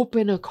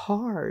open a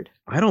card?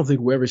 I don't think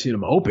we've ever seen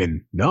him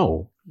open.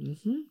 No.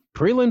 Mm-hmm.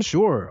 Prelim,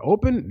 sure.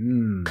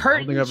 Open?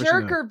 Curtain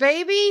jerker,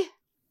 baby.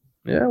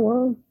 Yeah,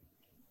 well.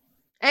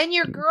 And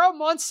your girl,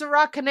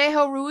 Montserrat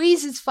Conejo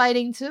Ruiz, is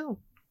fighting too.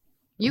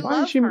 You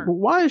love her.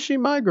 Why is she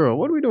my girl?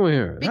 What are we doing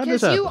here?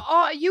 Because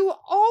you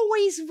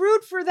always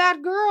root for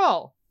that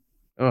girl.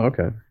 Oh,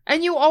 okay.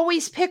 And you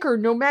always pick her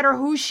no matter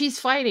who she's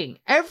fighting.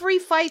 Every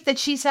fight that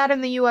she's had in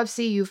the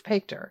UFC, you've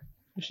picked her.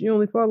 She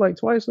only fought like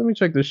twice. Let me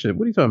check this shit.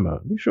 What are you talking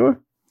about? You sure?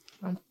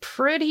 I'm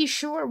pretty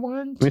sure.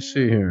 One, Let me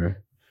see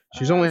here.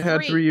 She's only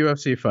had 3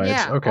 UFC fights.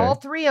 Yeah, okay. All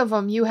 3 of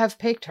them you have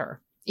picked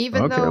her.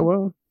 Even though. Okay,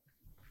 well.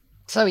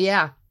 So,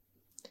 yeah.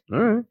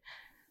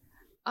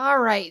 All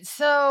right.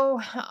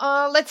 So,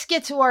 let's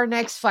get to our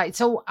next fight.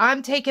 So,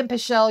 I'm taking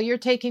Pichel, you're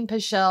taking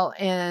Pichel,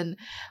 and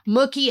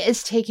Mookie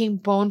is taking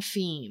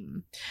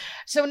Bonfim.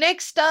 So,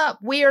 next up,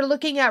 we are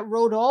looking at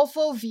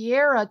Rodolfo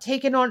Vieira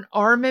taking on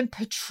Armen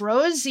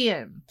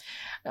Petrosyan.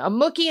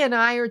 Mookie and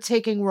I are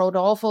taking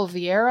Rodolfo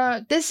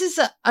Vieira. This is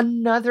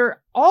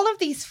another. All of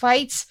these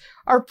fights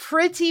are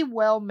pretty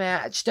well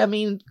matched. I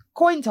mean,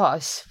 coin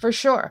toss for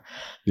sure.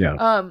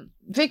 Yeah.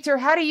 Victor,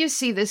 how do you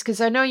see this?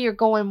 Because I know you're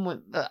going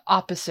with the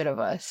opposite of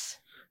us.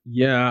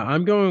 Yeah,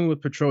 I'm going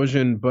with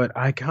Petrosyan, but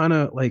I kind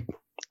of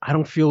I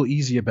don't feel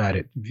easy about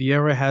it.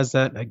 Vieira has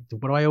that,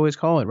 what do I always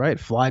call it, right?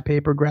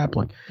 Flypaper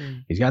grappling.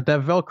 He's got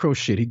that Velcro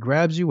shit. He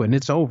grabs you and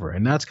it's over.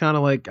 And that's kind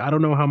of I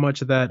don't know how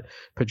much of that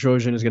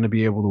Petrosyan is going to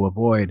be able to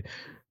avoid.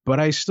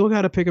 But I still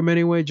got to pick him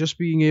anyway, just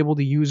being able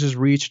to use his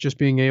reach, just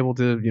being able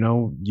to,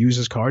 use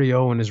his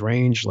cardio and his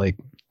range. I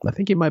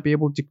think he might be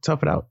able to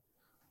tough it out.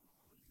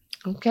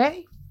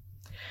 Okay.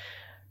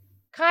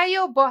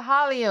 Caio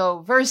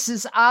Borralho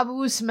versus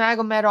Abus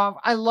Magomedov.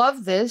 I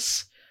love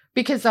this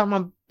because I'm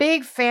a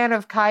big fan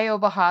of Caio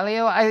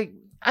Borralho.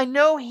 I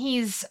know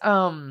he's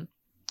a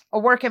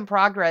work in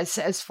progress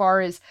as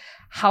far as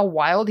how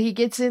wild he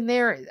gets in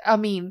there. I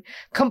mean,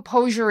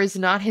 composure is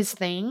not his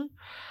thing.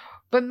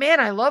 But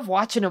man, I love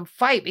watching him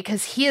fight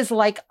because he is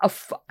like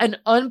an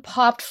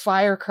unpopped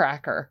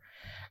firecracker.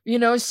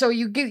 So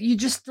you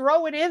just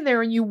throw it in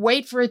there and you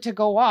wait for it to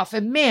go off,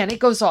 and man, it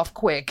goes off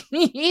quick.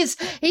 He's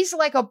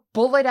like a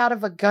bullet out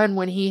of a gun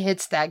when he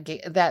hits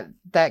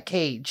that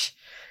cage.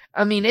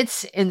 I mean,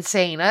 it's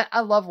insane. I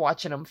love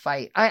watching him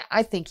fight.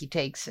 I think he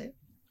takes it.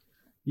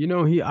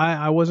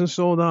 I wasn't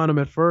sold on him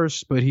at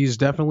first, but he's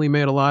definitely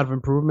made a lot of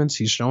improvements.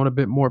 He's shown a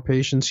bit more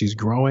patience. He's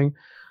growing.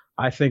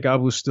 I think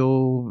Abu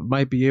still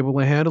might be able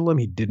to handle him.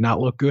 He did not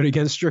look good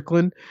against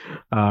Strickland.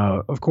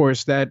 Of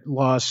course, that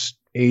loss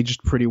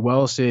aged pretty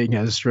well, seeing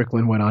as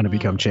Strickland went on to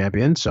become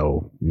champion.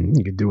 So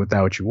you can do with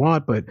that what you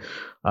want. But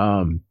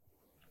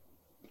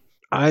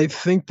I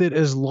think that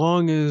as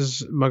long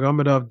as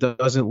Magomedov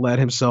doesn't let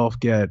himself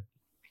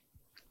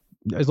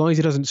as long as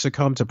he doesn't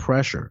succumb to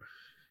pressure,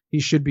 he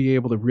should be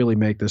able to really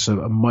make this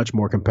a much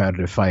more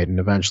competitive fight and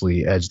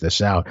eventually edge this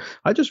out.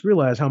 I just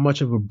realized how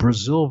much of a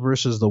Brazil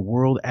versus the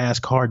world ass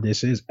card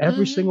this is.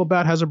 Every single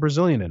bout has a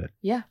Brazilian in it.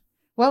 Yeah.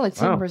 Well,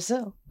 it's in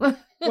Brazil.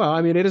 Well,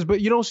 I mean, it is,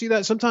 but you don't see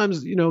that.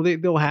 Sometimes,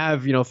 they'll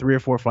have, 3 or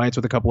 4 fights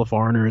with a couple of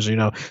foreigners,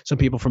 some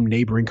people from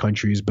neighboring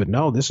countries. But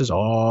no, this is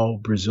all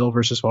Brazil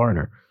versus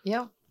foreigner.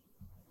 Yeah.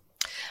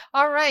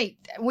 All right.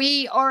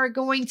 We are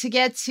going to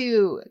get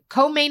to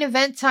co-main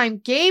event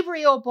time.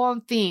 Gabriel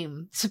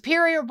Bonfim,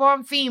 Superior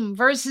Bonfim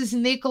versus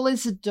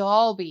Nicholas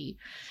Dalby.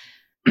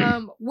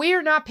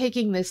 We're not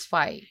picking this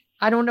fight.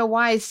 I don't know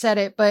why I said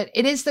it, but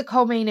it is the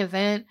co-main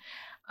event.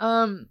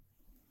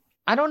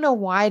 I don't know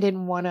why I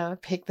didn't want to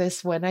pick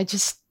this one. I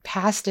just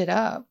passed it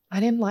up. I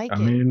didn't like it. I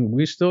mean,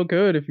 we still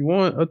could if you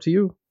want. Up to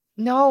you.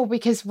 No,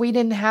 because we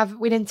didn't tap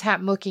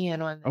Mookie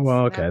in on this. Oh,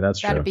 well, okay, that's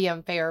true. That'd be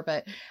unfair,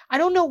 but I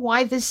don't know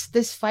why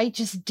this fight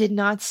just did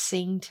not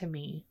sing to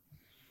me.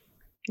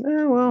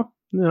 Well,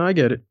 no, I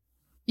get it.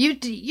 You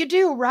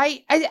do,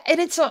 right? I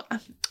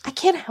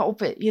can't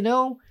help it,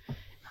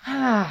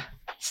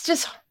 It's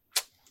just,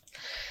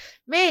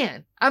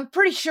 man, I'm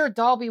pretty sure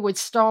Dalby would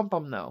stomp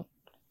him, though.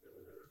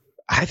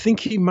 I think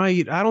he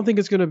might. I don't think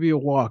it's going to be a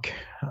walk.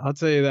 I'll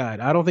tell you that.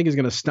 I don't think he's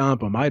going to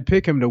stomp him. I'd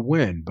pick him to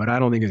win, but I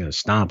don't think he's going to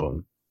stomp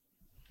him.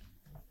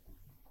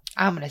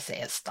 I'm going to say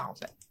a stomp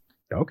it.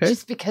 Okay.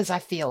 Just because I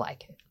feel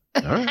like it.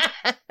 All right.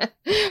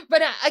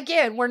 But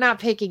again, we're not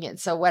picking it,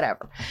 so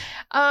whatever.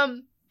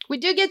 We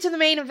do get to the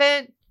main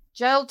event.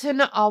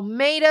 Jailton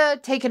Almeida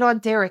taking on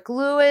Derek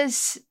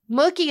Lewis.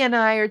 Mookie and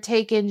I are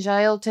taking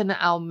Jailton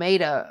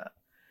Almeida,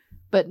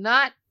 but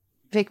not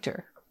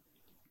Victor.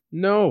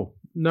 No,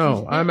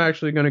 I'm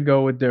actually going to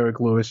go with Derek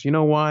Lewis. You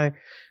know why?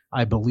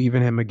 I believe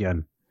in him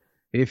again.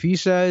 If he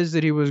says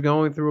that he was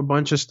going through a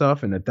bunch of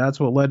stuff and that's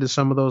what led to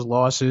some of those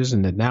losses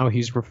and that now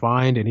he's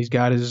refined and he's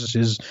got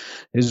his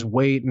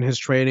weight and his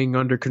training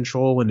under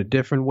control in a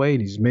different way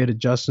and he's made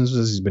adjustments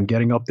as he's been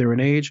getting up there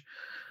in age,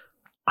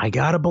 I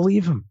got to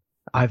believe him.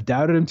 I've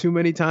doubted him too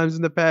many times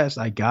in the past.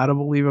 I got to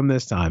believe him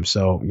this time.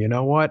 So you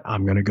know what?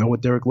 I'm going to go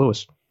with Derek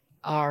Lewis.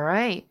 All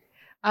right.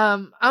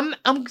 I'm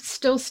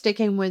still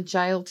sticking with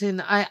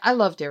Jailton. I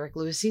love Derek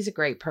Lewis. He's a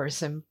great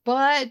person,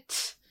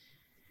 but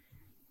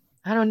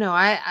I don't know.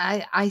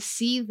 I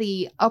see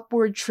the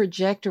upward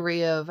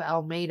trajectory of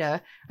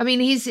Almeida. I mean,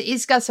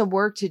 he's got some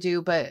work to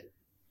do, but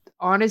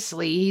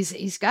honestly,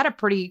 he's got a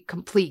pretty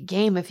complete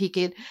game. If he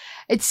could,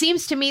 it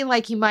seems to me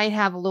like he might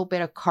have a little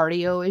bit of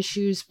cardio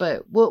issues,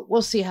 but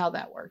we'll see how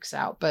that works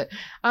out. But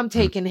I'm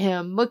taking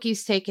him,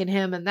 Mookie's taking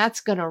him, and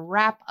that's gonna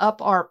wrap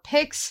up our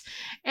picks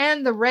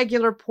and the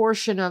regular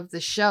portion of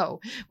the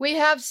show. We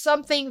have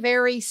something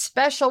very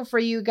special for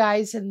you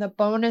guys in the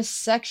bonus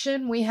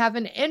section. We have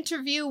an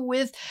interview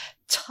with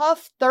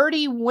Tough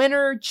 30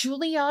 winner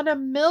Juliana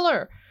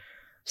Miller.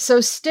 So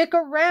stick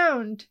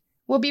around.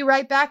 We'll be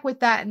right back with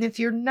that. And if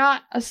you're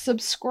not a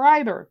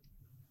subscriber,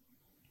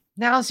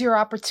 now's your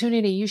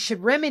opportunity. You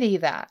should remedy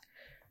that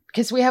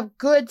because we have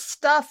good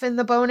stuff in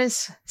the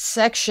bonus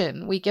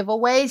section. We give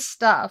away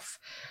stuff.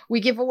 We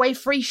give away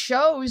free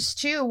shows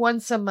too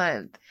once a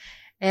month.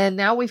 And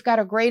now we've got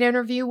a great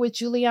interview with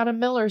Juliana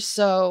Miller.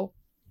 So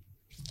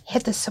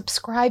hit the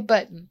subscribe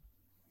button.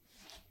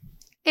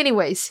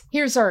 Anyways,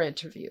 here's our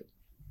interview.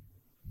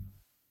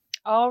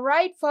 All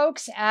right,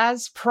 folks,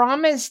 as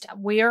promised,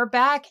 we are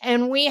back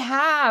and we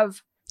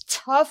have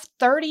Tough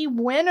 30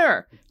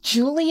 winner,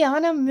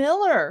 Juliana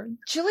Miller.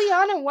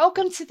 Juliana,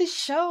 welcome to the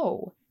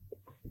show.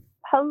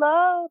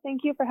 Hello.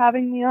 Thank you for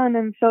having me on.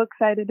 I'm so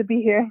excited to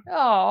be here.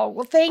 Oh,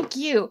 well, thank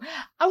you.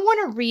 I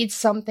want to read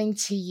something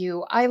to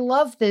you. I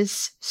love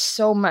this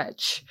so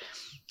much.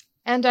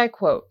 And I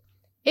quote,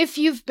 "If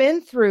you've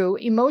been through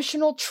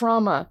emotional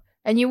trauma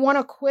and you want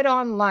to quit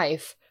on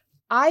life,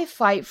 I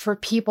fight for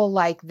people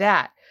like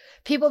that.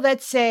 People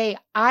that say,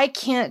 I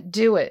can't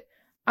do it.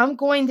 I'm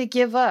going to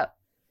give up.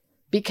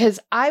 Because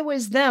I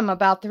was them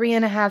about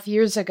 3.5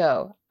 years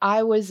ago.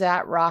 I was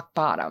at rock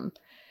bottom."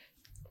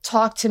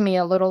 Talk to me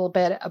a little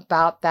bit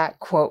about that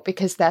quote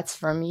because that's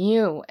from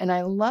you and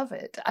I love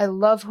it. I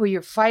love who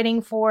you're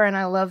fighting for and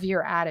I love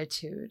your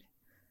attitude.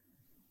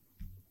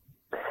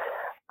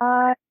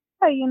 I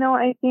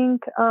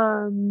think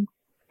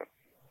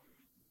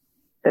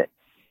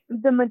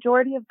the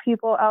majority of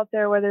people out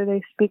there, whether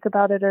they speak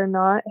about it or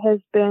not, has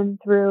been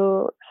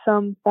through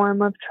some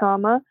form of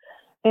trauma.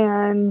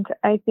 And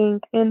I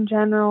think in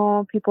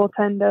general, people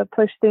tend to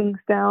push things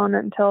down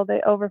until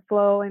they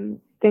overflow and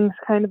things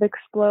kind of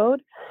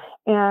explode.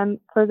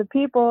 And for the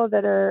people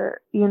that are,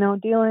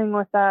 dealing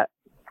with that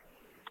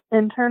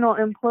internal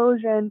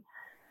implosion,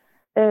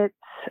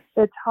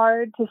 it's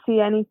hard to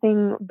see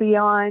anything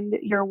beyond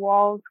your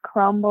walls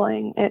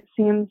crumbling. It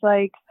seems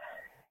like,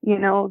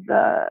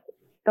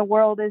 the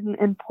world isn't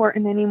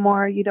important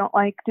anymore. You don't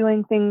like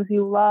doing things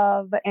you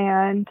love,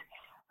 and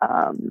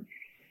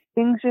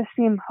things just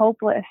seem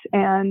hopeless.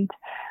 And,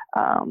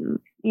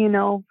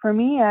 for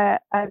me,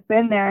 I've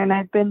been there and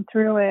I've been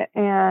through it.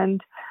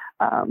 And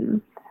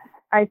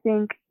I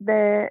think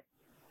that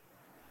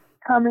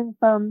coming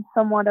from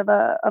somewhat of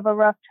a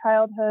rough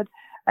childhood,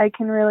 I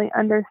can really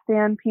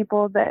understand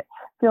people that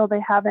feel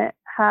they haven't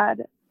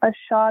had a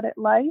shot at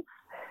life.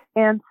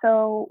 And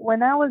so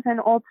when I was an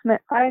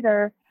Ultimate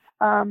Fighter,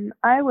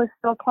 I was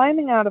still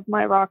climbing out of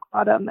my rock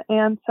bottom.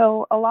 And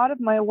so a lot of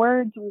my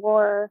words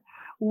were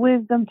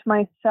wisdom to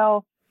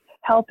myself,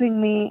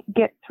 helping me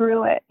get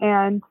through it.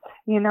 And,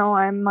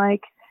 I'm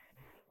like,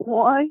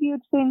 one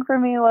huge thing for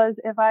me was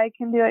if I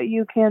can do it,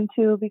 you can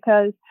too,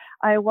 because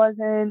I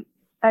wasn't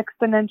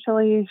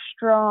exponentially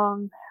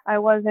strong. I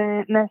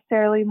wasn't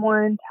necessarily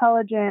more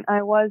intelligent.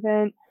 I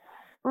wasn't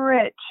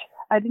rich.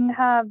 I didn't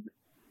have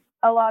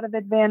a lot of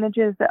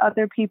advantages that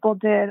other people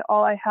did.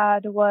 All I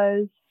had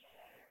was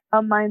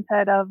a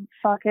mindset of,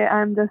 fuck it,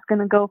 I'm just going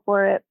to go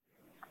for it.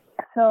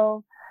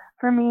 So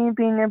for me,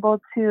 being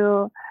able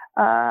to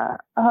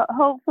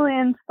hopefully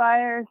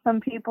inspire some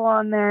people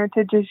on there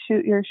to just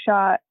shoot your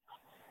shot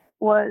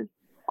was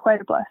quite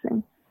a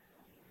blessing.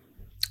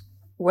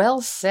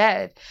 Well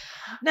said.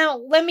 Now,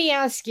 let me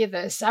ask you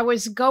this. I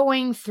was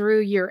going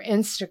through your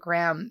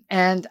Instagram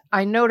and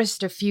I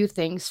noticed a few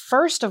things.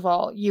 First of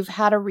all, you've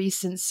had a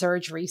recent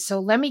surgery.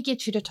 So let me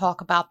get you to talk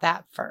about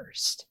that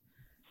first.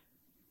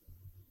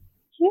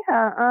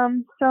 Yeah.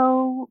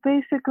 So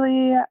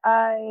basically,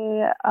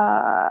 I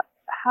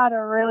had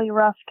a really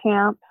rough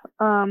camp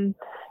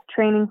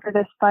training for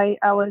this fight.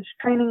 I was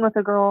training with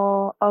a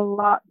girl a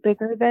lot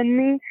bigger than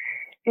me,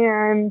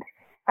 and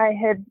I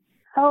had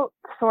felt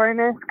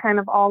soreness kind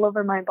of all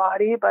over my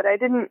body, but I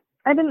didn't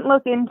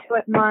look into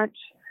it much.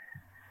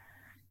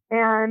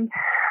 And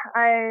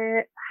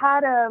I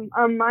had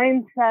a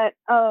mindset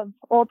of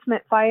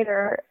Ultimate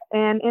Fighter,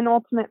 and in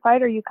Ultimate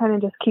Fighter, you kind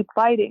of just keep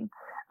fighting.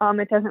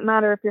 It doesn't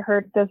matter if you're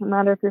hurt. It doesn't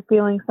matter if you're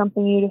feeling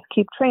something. You just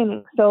keep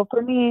training. So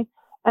for me,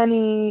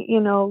 any,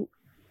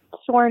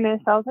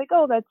 soreness, I was like,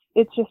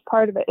 it's just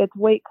part of it. It's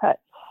weight cut.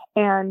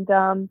 And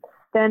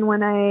then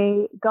when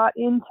I got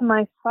into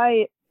my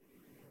fight,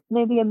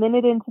 maybe a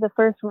minute into the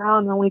first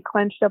round when we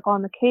clenched up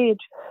on the cage,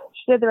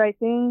 she did the right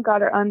thing,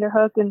 got her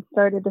underhook and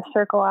started to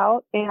circle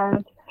out.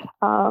 And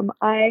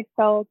I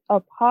felt a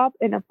pop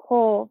and a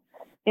pull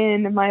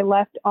in my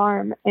left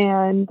arm.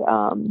 And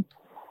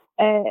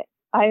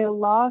I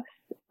lost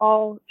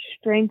all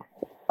strength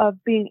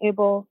of being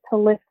able to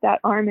lift that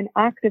arm and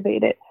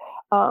activate it.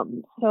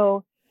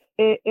 So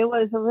it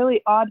was a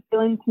really odd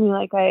feeling to me,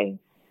 like I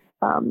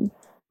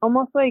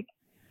almost like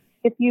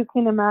if you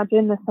can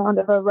imagine the sound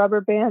of a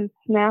rubber band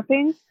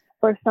snapping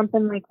or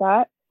something like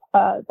that.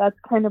 That's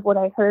kind of what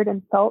I heard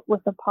and felt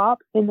with the pop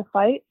in the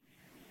fight.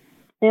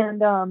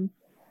 And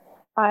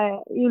I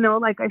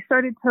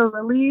started to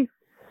release,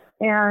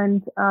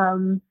 and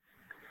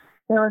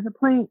there was a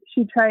point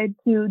she tried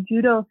to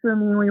judo through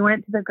me. We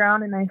went to the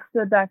ground and I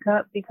stood back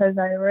up because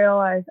I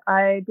realized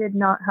I did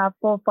not have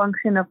full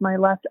function of my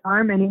left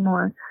arm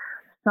anymore.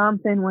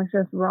 Something was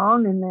just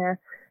wrong in there.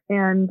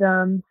 And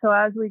so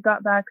as we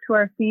got back to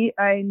our feet,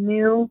 I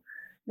knew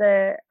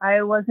that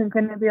I wasn't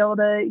going to be able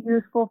to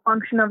use full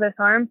function of this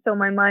arm. So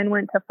my mind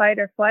went to fight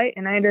or flight,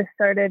 and I just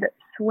started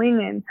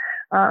swinging,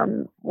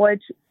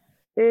 which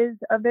is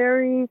a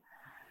very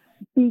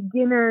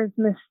beginner's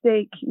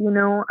mistake.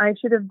 I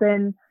should have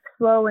been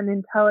slow and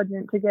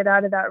intelligent to get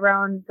out of that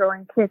round,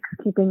 throwing kicks,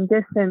 keeping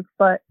distance.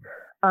 But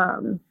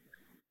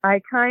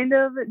I kind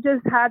of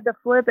just had to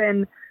flip,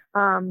 and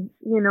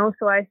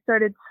so I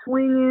started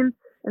swinging.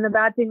 And the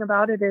bad thing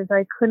about it is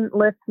I couldn't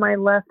lift my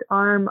left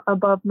arm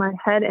above my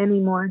head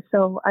anymore.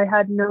 So I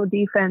had no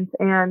defense,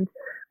 and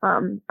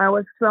I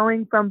was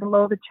throwing from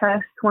below the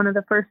chest. One of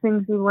the first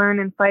things you learn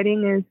in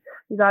fighting is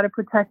you got to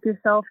protect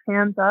yourself.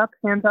 Hands up.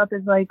 Hands up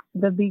is like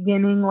the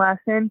beginning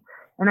lesson.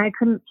 And I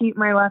couldn't keep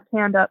my left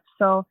hand up.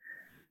 So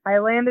I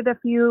landed a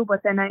few,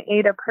 but then I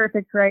ate a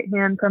perfect right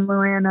hand from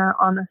Luana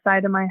on the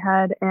side of my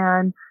head,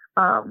 and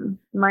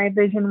my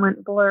vision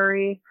went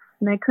blurry,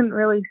 and I couldn't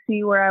really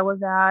see where I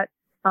was at.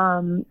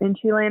 And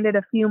she landed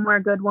a few more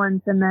good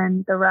ones, and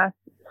then the ref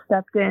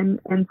stepped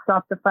in and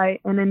stopped the fight.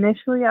 And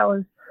initially I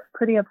was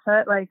pretty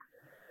upset, like,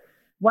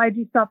 why'd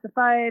you stop the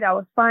fight? I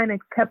was fine. I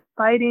kept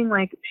fighting.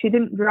 Like, she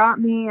didn't drop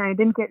me. I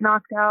didn't get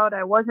knocked out.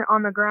 I wasn't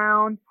on the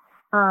ground,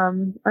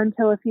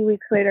 until a few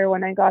weeks later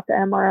when I got the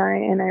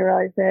MRI and I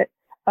realized that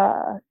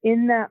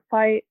in that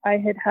fight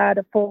I had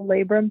a full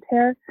labrum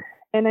tear.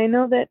 And I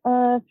know that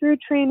through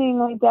training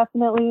I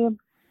definitely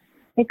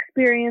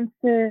experienced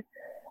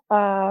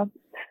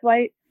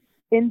slight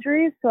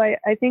injuries, so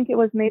I think it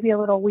was maybe a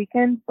little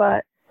weakened,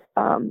 but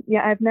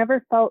I've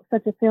never felt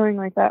such a feeling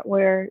like that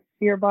where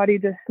your body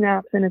just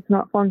snaps and it's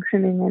not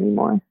functioning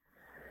anymore.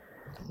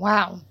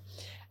 Wow.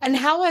 And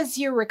how has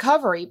your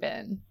recovery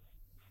been?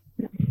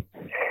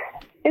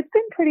 It's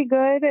been pretty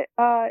good.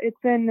 It's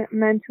been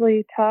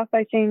mentally tough.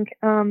 I think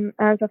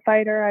as a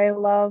fighter, I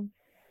love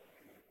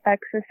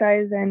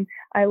exercise and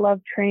I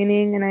love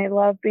training and I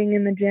love being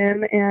in the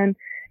gym, and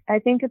I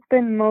think it's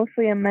been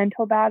mostly a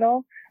mental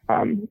battle.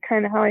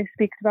 Kind of how I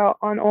speak about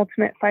on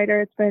Ultimate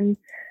Fighter. It's been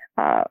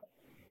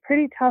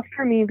pretty tough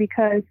for me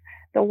because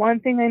the one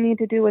thing I need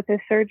to do with this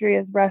surgery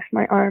is rest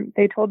my arm.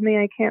 They told me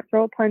I can't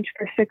throw a punch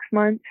for 6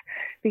 months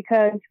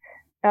because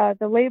the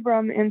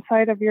labrum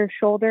inside of your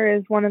shoulder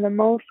is one of the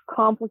most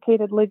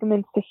complicated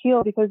ligaments to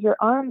heal because your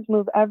arms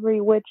move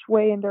every which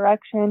way and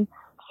direction,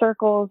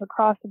 circles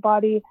across the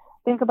body.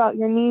 Think about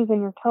your knees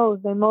and your toes.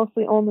 They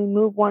mostly only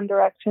move one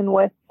direction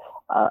with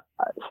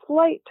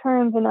slight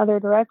turns in other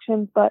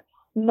directions, but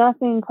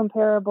nothing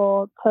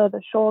comparable to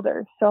the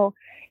shoulder. So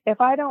if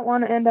I don't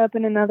want to end up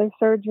in another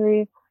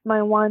surgery,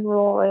 my one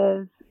rule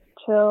is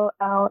chill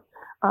out.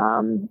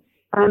 I'm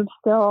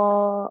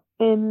still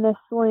in the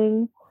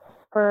sling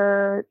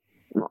for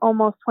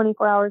almost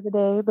 24 hours a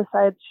day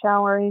besides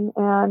showering.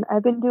 And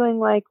I've been doing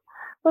like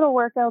little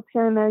workouts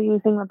here and there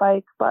using the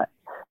bike, but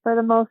for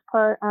the most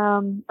part,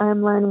 I'm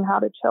learning how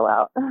to chill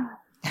out.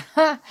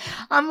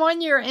 I'm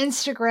on your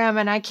Instagram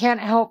and I can't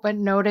help but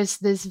notice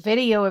this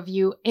video of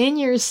you in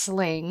your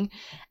sling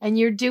and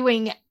you're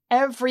doing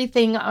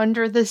everything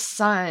under the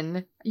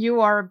sun.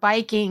 You are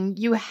biking.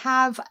 You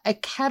have a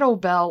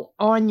kettlebell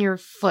on your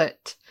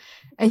foot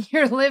and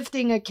you're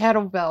lifting a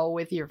kettlebell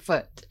with your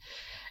foot.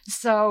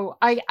 So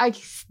I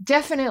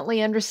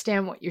definitely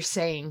understand what you're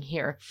saying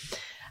here.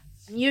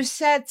 You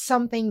said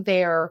something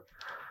there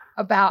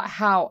about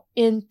how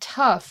in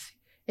tough,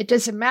 it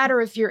doesn't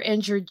matter if you're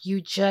injured, you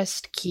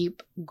just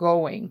keep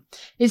going.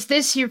 Is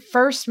this your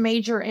first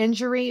major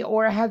injury,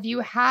 or have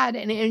you had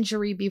an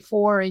injury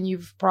before and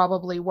you've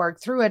probably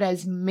worked through it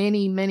as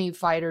many, many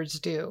fighters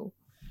do?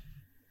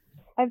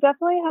 I've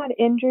definitely had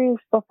injuries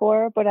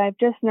before, but I've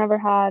just never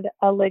had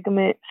a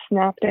ligament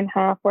snapped in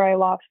half where I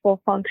lost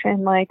full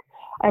function. Like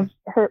I've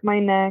hurt my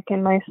neck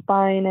and my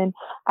spine, and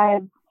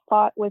I've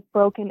fought with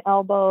broken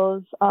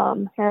elbows,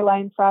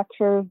 hairline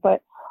fractures,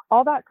 but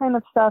all that kind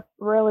of stuff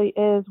really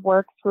is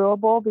work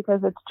throughable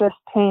because it's just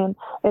pain.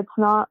 It's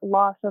not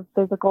loss of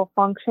physical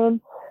function.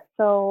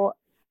 So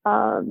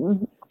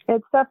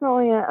it's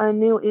definitely a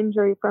new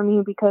injury for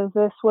me because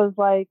this was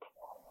like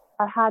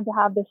I had to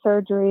have the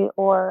surgery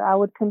or I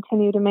would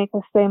continue to make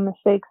the same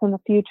mistakes in the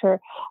future.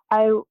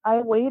 I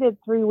waited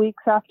 3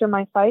 weeks after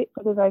my fight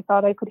because I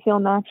thought I could heal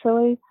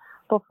naturally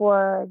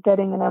before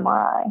getting an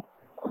MRI.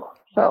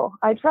 So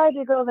I tried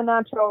to go the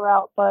natural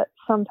route, but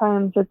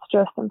sometimes it's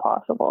just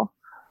impossible.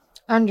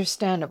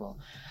 Understandable.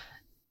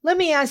 Let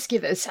me ask you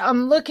this.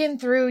 I'm looking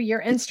through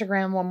your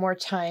Instagram one more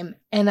time,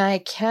 and I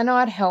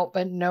cannot help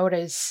but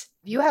notice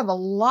You have a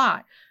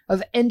lot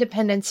of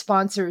independent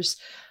sponsors.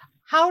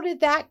 How did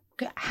that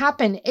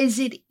happen? Is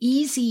it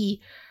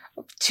easy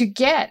to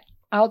get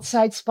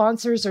outside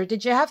sponsors, or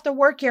did you have to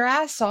work your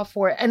ass off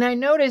for it? And I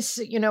notice,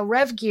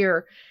 Rev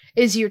Gear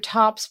is your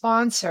top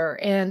sponsor,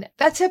 and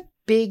that's a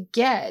big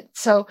get.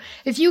 So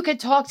if you could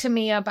talk to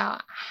me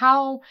about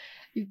how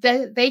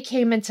they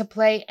came into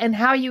play and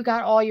how you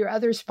got all your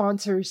other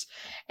sponsors,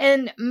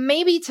 and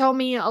maybe tell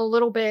me a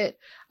little bit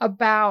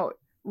about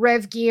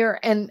Rev Gear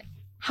and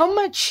how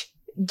much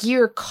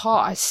gear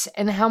costs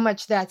and how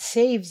much that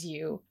saves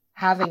you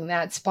having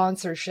that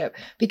sponsorship,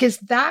 because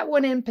that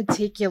one in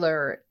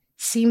particular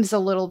seems a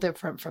little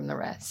different from the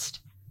rest.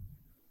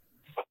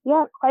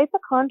 Yeah, quite the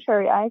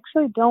contrary. I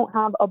actually don't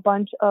have a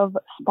bunch of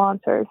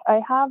sponsors.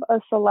 I have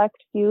a select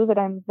few that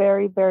I'm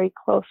very, very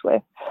close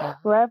with.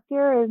 Rev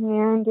Gear is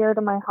near and dear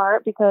to my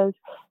heart because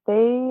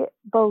they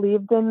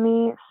believed in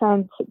me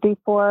since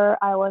before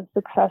I was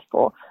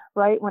successful,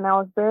 right? When I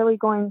was barely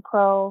going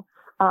pro,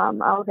 I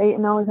was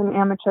 8-0 as an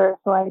amateur,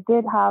 so I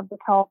did have the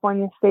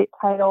California state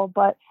title,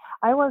 but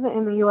I wasn't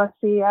in the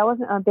UFC. I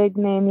wasn't a big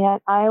name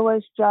yet. I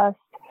was just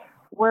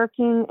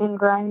working and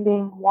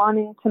grinding,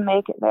 wanting to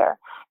make it there.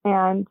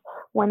 And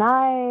when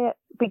I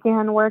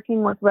began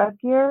working with Rev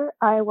Gear,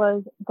 I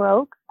was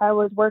broke. I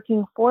was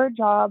working 4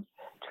 jobs,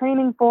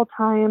 training full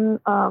time.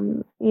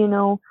 Being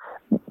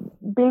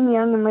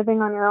young and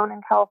living on your own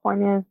in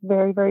California is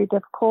very, very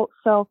difficult.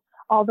 So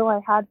although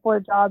I had 4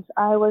 jobs,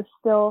 I was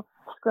still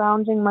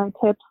scrounging my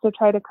tips to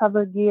try to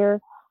cover gear.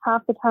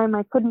 Half the time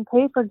I couldn't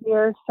pay for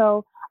gear.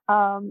 So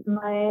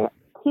my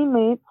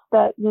teammates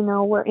that,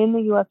 were in the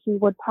UFC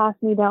would pass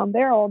me down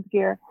their old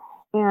gear.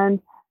 And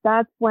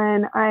that's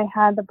when I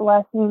had the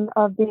blessing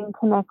of being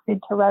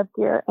connected to Rev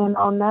Gear. And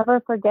I'll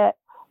never forget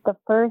the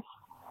first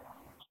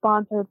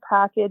sponsored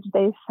package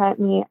they sent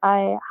me.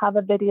 I have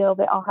a video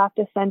that I'll have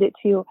to send it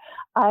to you.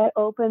 I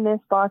opened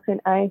this box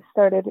and I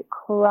started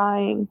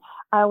crying.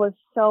 I was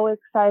so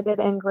excited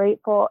and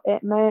grateful.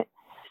 It meant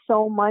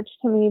so much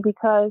to me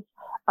because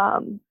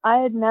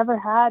I had never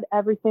had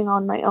everything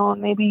on my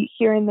own. Maybe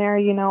here and there,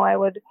 I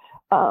would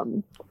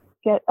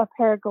get a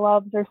pair of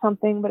gloves or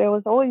something, but it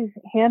was always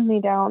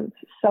hand-me-downs.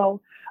 So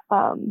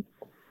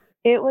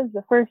it was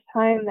the first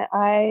time that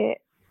I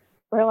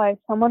realized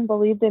someone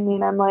believed in me,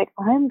 and I'm like,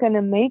 I'm going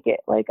to make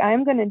it. Like,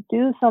 I'm going to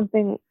do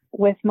something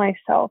with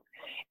myself.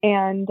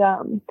 And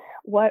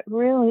what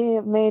really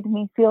made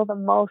me feel the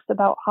most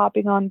about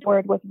hopping on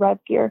board with Rev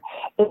Gear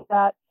is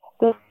that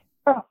this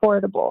is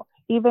affordable.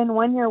 Even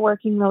when you're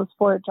working those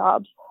 4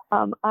 jobs.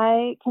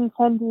 I can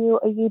send you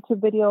a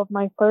YouTube video of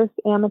my first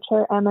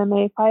amateur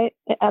MMA fight,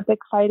 Epic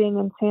Fighting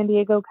in San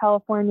Diego,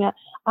 California.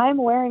 I'm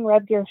wearing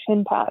Rev Gear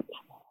shin pads.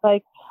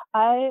 Like,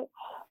 I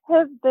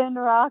have been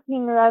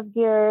rocking Rev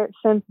Gear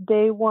since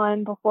day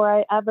one before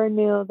I ever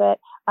knew that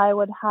I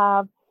would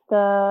have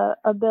the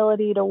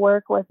ability to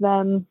work with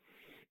them.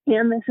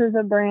 And this is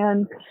a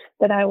brand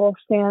that I will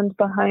stand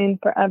behind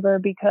forever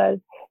because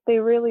they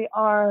really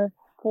are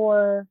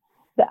for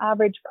the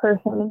average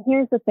person. And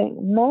here's the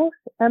thing, most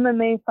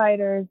MMA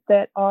fighters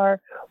that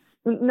are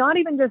not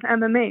even just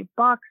MMA,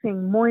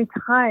 boxing, Muay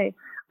Thai,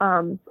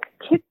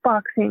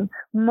 kickboxing,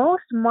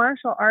 most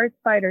martial arts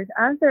fighters,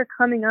 as they're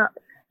coming up,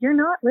 you're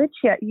not rich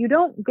yet. You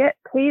don't get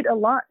paid a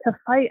lot to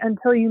fight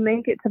until you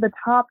make it to the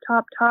top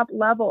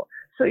level.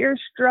 So you're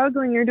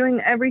struggling. You're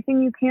doing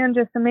everything you can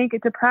just to make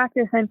it to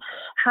practice. And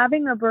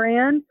having a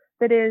brand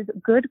that is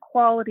good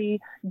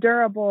quality,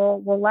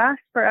 durable, will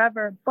last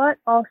forever, but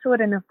also at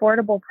an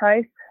affordable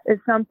price is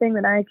something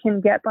that I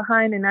can get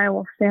behind and I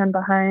will stand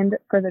behind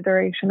for the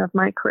duration of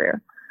my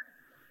career.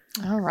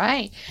 All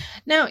right.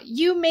 Now,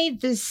 you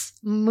made this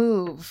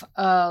move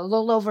a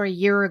little over a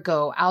year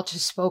ago out to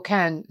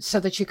Spokane so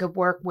that you could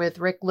work with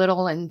Rick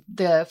Little and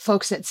the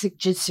folks at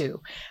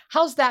Sikjitsu.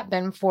 How's that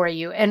been for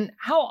you? And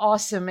how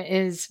awesome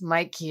is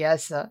Mike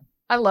Chiesa?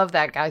 I love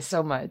that guy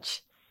so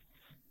much.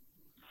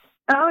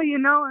 Oh, you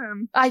know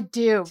him. I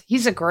do.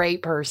 He's a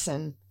great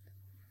person.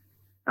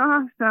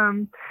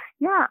 Awesome.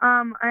 Yeah,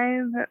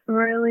 I've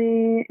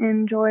really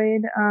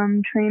enjoyed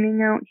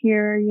training out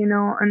here.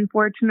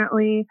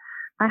 Unfortunately,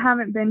 I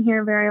haven't been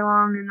here very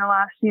long. In the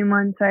last few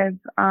months, I've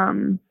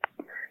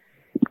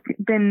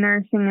been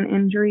nursing an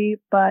injury,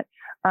 but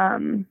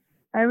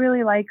I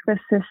really like the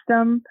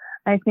system.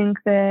 I think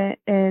that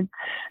it's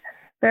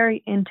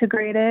very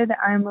integrated.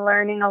 I'm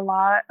learning a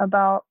lot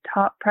about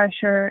top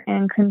pressure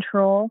and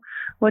control,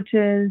 which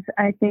is,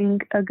 I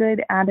think, a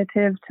good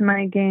additive to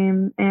my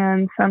game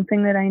and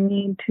something that I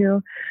need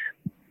to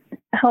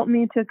help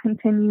me to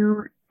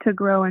continue to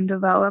grow and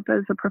develop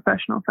as a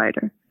professional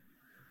fighter.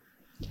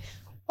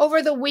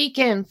 Over the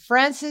weekend,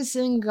 Francis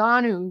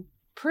Ngannou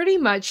pretty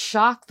much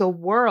shocked the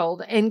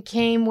world and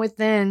came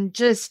within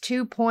just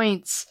 2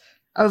 points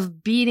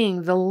of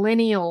beating the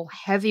lineal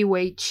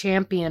heavyweight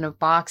champion of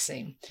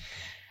boxing.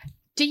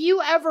 Do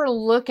you ever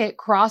look at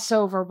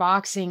crossover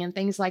boxing and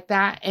things like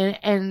that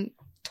and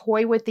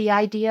toy with the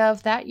idea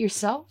of that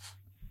yourself?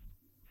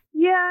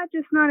 Yeah,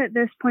 just not at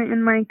this point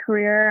in my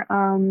career.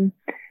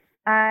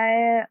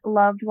 I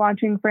loved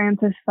watching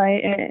Francis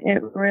fight.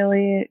 It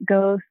really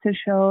goes to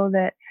show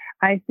that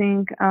I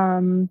think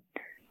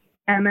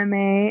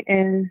MMA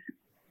is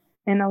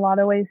in a lot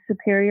of ways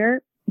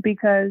superior,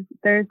 because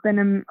there's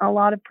been a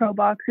lot of pro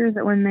boxers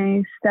that when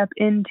they step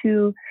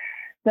into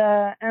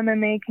the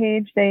MMA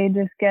cage, they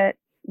just get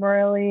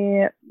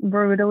really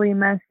brutally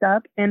messed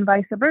up, and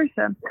vice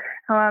versa.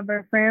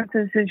 However,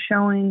 Francis is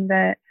showing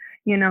that,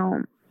 you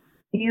know,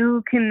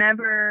 you can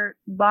never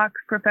box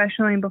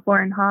professionally before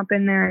and hop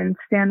in there and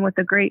stand with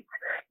the greats.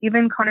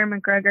 Even Conor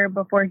McGregor,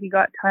 before he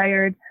got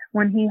tired,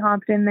 when he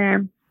hopped in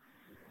there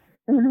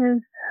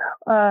in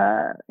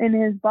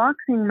his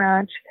boxing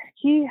match,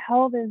 he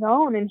held his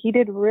own and he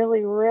did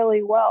really,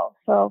 really well.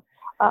 So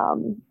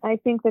I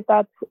think that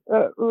that's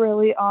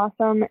really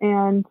awesome.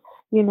 And,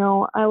 you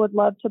know, I would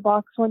love to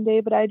box one day,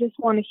 but I just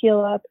want to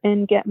heal up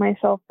and get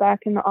myself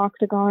back in the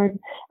octagon.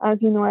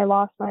 As you know, I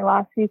lost my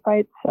last few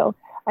fights, so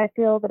I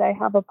feel that I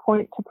have a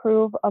point to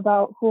prove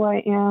about who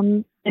I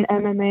am in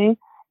MMA,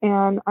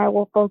 and I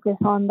will focus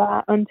on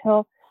that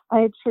until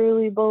I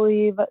truly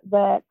believe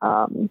that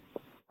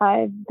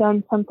I've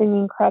done something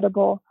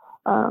incredible.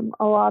 A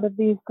lot of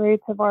these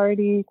greats have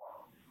already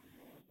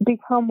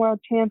become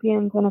world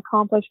champions and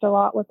accomplished a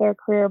lot with their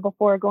career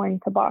before going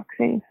to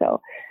boxing.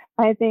 So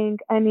I think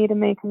I need to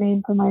make a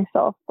name for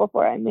myself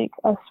before I make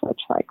a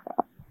switch like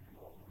that.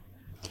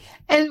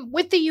 And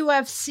with the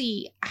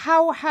UFC,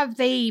 how have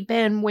they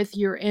been with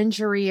your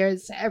injury?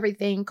 Is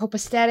everything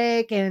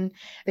copacetic and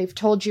they've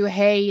told you,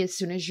 hey, as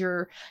soon as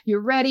you're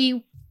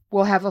ready,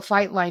 we'll have a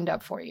fight lined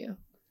up for you?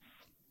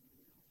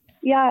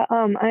 Yeah,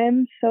 I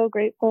am so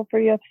grateful for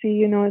UFC.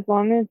 You know, as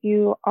long as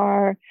you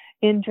are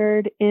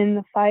injured in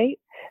the fight,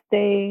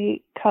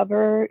 they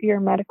cover your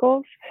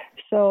medicals.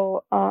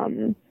 So,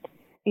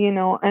 you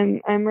know,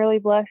 I'm really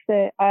blessed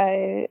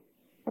that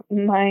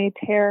my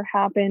tear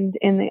happened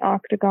in the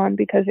octagon,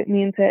 because it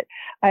means that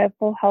I have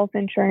full health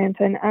insurance.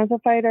 And as a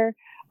fighter,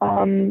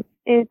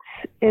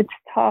 it's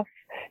tough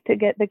to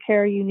get the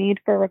care you need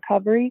for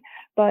recovery.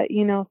 But,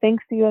 you know,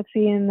 thanks to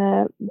UFC and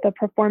the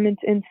Performance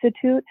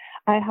Institute,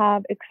 I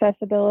have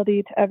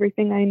accessibility to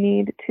everything I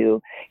need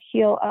to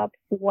heal up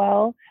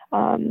well.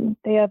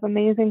 They have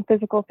amazing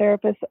physical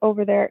therapists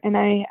over there, and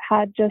I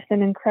had just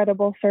an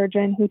incredible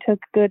surgeon who took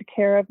good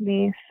care of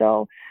me.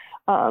 So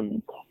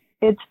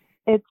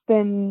it's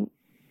been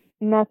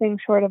nothing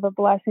short of a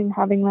blessing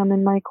having them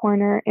in my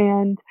corner.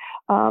 And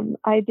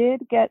I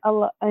did get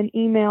an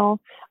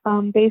email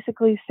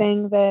basically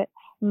saying that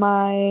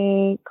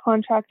my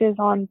contract is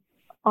on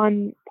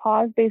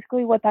pause.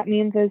 Basically what that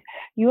means is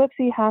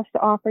UFC has to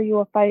offer you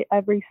a fight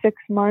every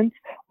 6 months,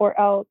 or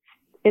else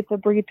it's a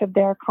breach of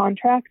their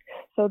contract.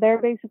 So they're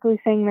basically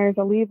saying there's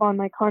a leave on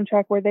my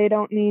contract where they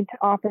don't need to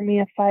offer me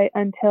a fight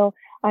until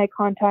I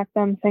contact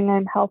them saying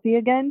I'm healthy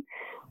again.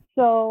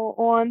 So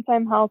once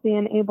I'm healthy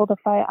and able to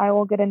fight, I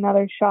will get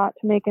another shot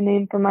to make a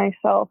name for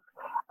myself,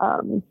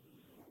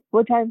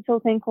 which I'm so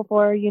thankful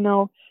for. You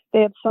know,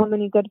 they have so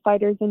many good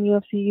fighters in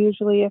UFC.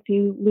 Usually if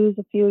you lose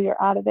a few,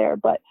 you're out of there.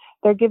 But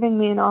they're giving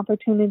me an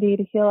opportunity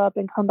to heal up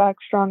and come back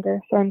stronger.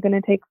 So I'm going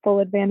to take full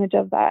advantage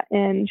of that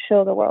and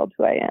show the world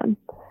who I am.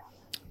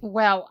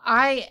 Well,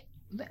 I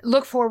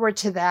look forward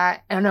to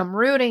that, and I'm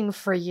rooting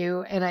for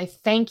you, and I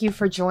thank you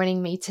for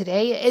joining me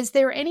today. Is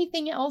there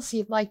anything else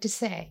you'd like to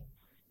say?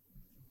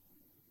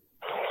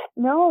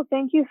 No,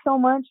 thank you so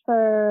much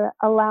for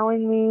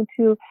allowing me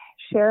to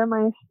share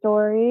my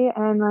story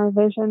and my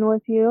vision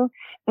with you.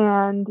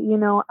 And, you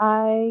know,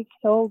 I'm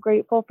so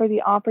grateful for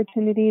the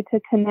opportunity to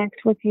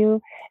connect with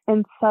you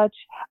in such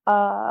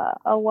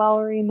a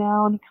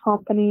well-renowned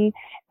company.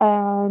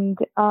 And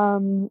I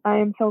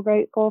am so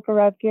grateful for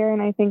Rev Gear,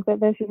 and I think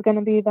that this is going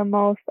to be the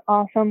most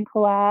awesome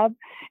collab.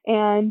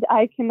 And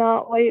I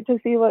cannot wait to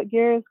see what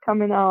gear is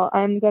coming out.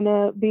 I'm going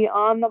to be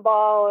on the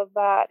ball of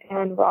that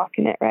and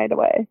rocking it right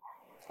away.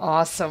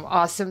 Awesome.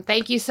 Awesome.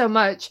 Thank you so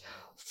much.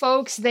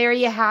 Folks, there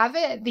you have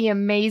it. The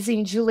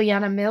amazing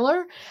Juliana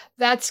Miller.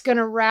 That's going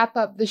to wrap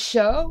up the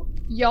show.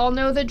 Y'all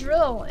know the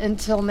drill.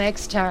 Until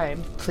next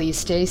time, please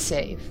stay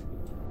safe.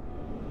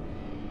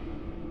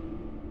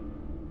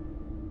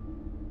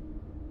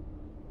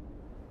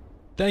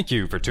 Thank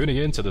you for tuning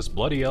in to this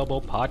Bloody Elbow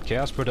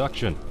podcast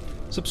production.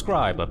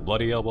 Subscribe at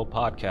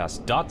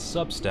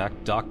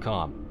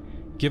bloodyelbowpodcast.substack.com.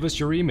 Give us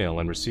your email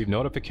and receive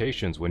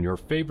notifications when your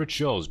favorite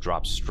shows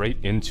drop straight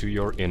into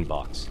your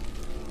inbox.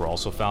 We're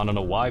also found on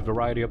a wide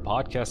variety of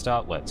podcast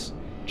outlets.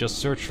 Just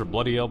search for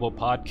Bloody Elbow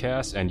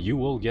Podcast and you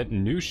will get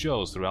new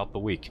shows throughout the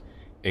week,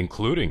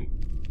 including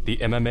the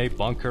MMA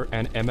Bunker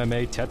and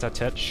MMA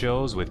Tete-a-Tete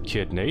shows with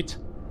Kid Nate,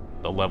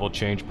 the Level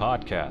Change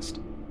Podcast,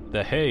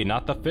 the Hey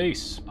Not the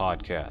Face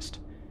Podcast,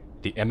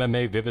 the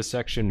MMA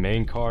Vivisection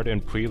main card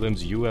and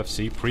prelims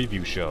UFC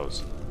preview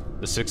shows,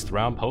 the 6th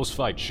Round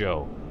Post-Fight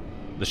Show,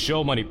 the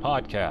Show Money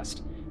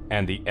Podcast,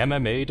 and the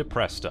MMA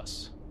Depressed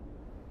Us.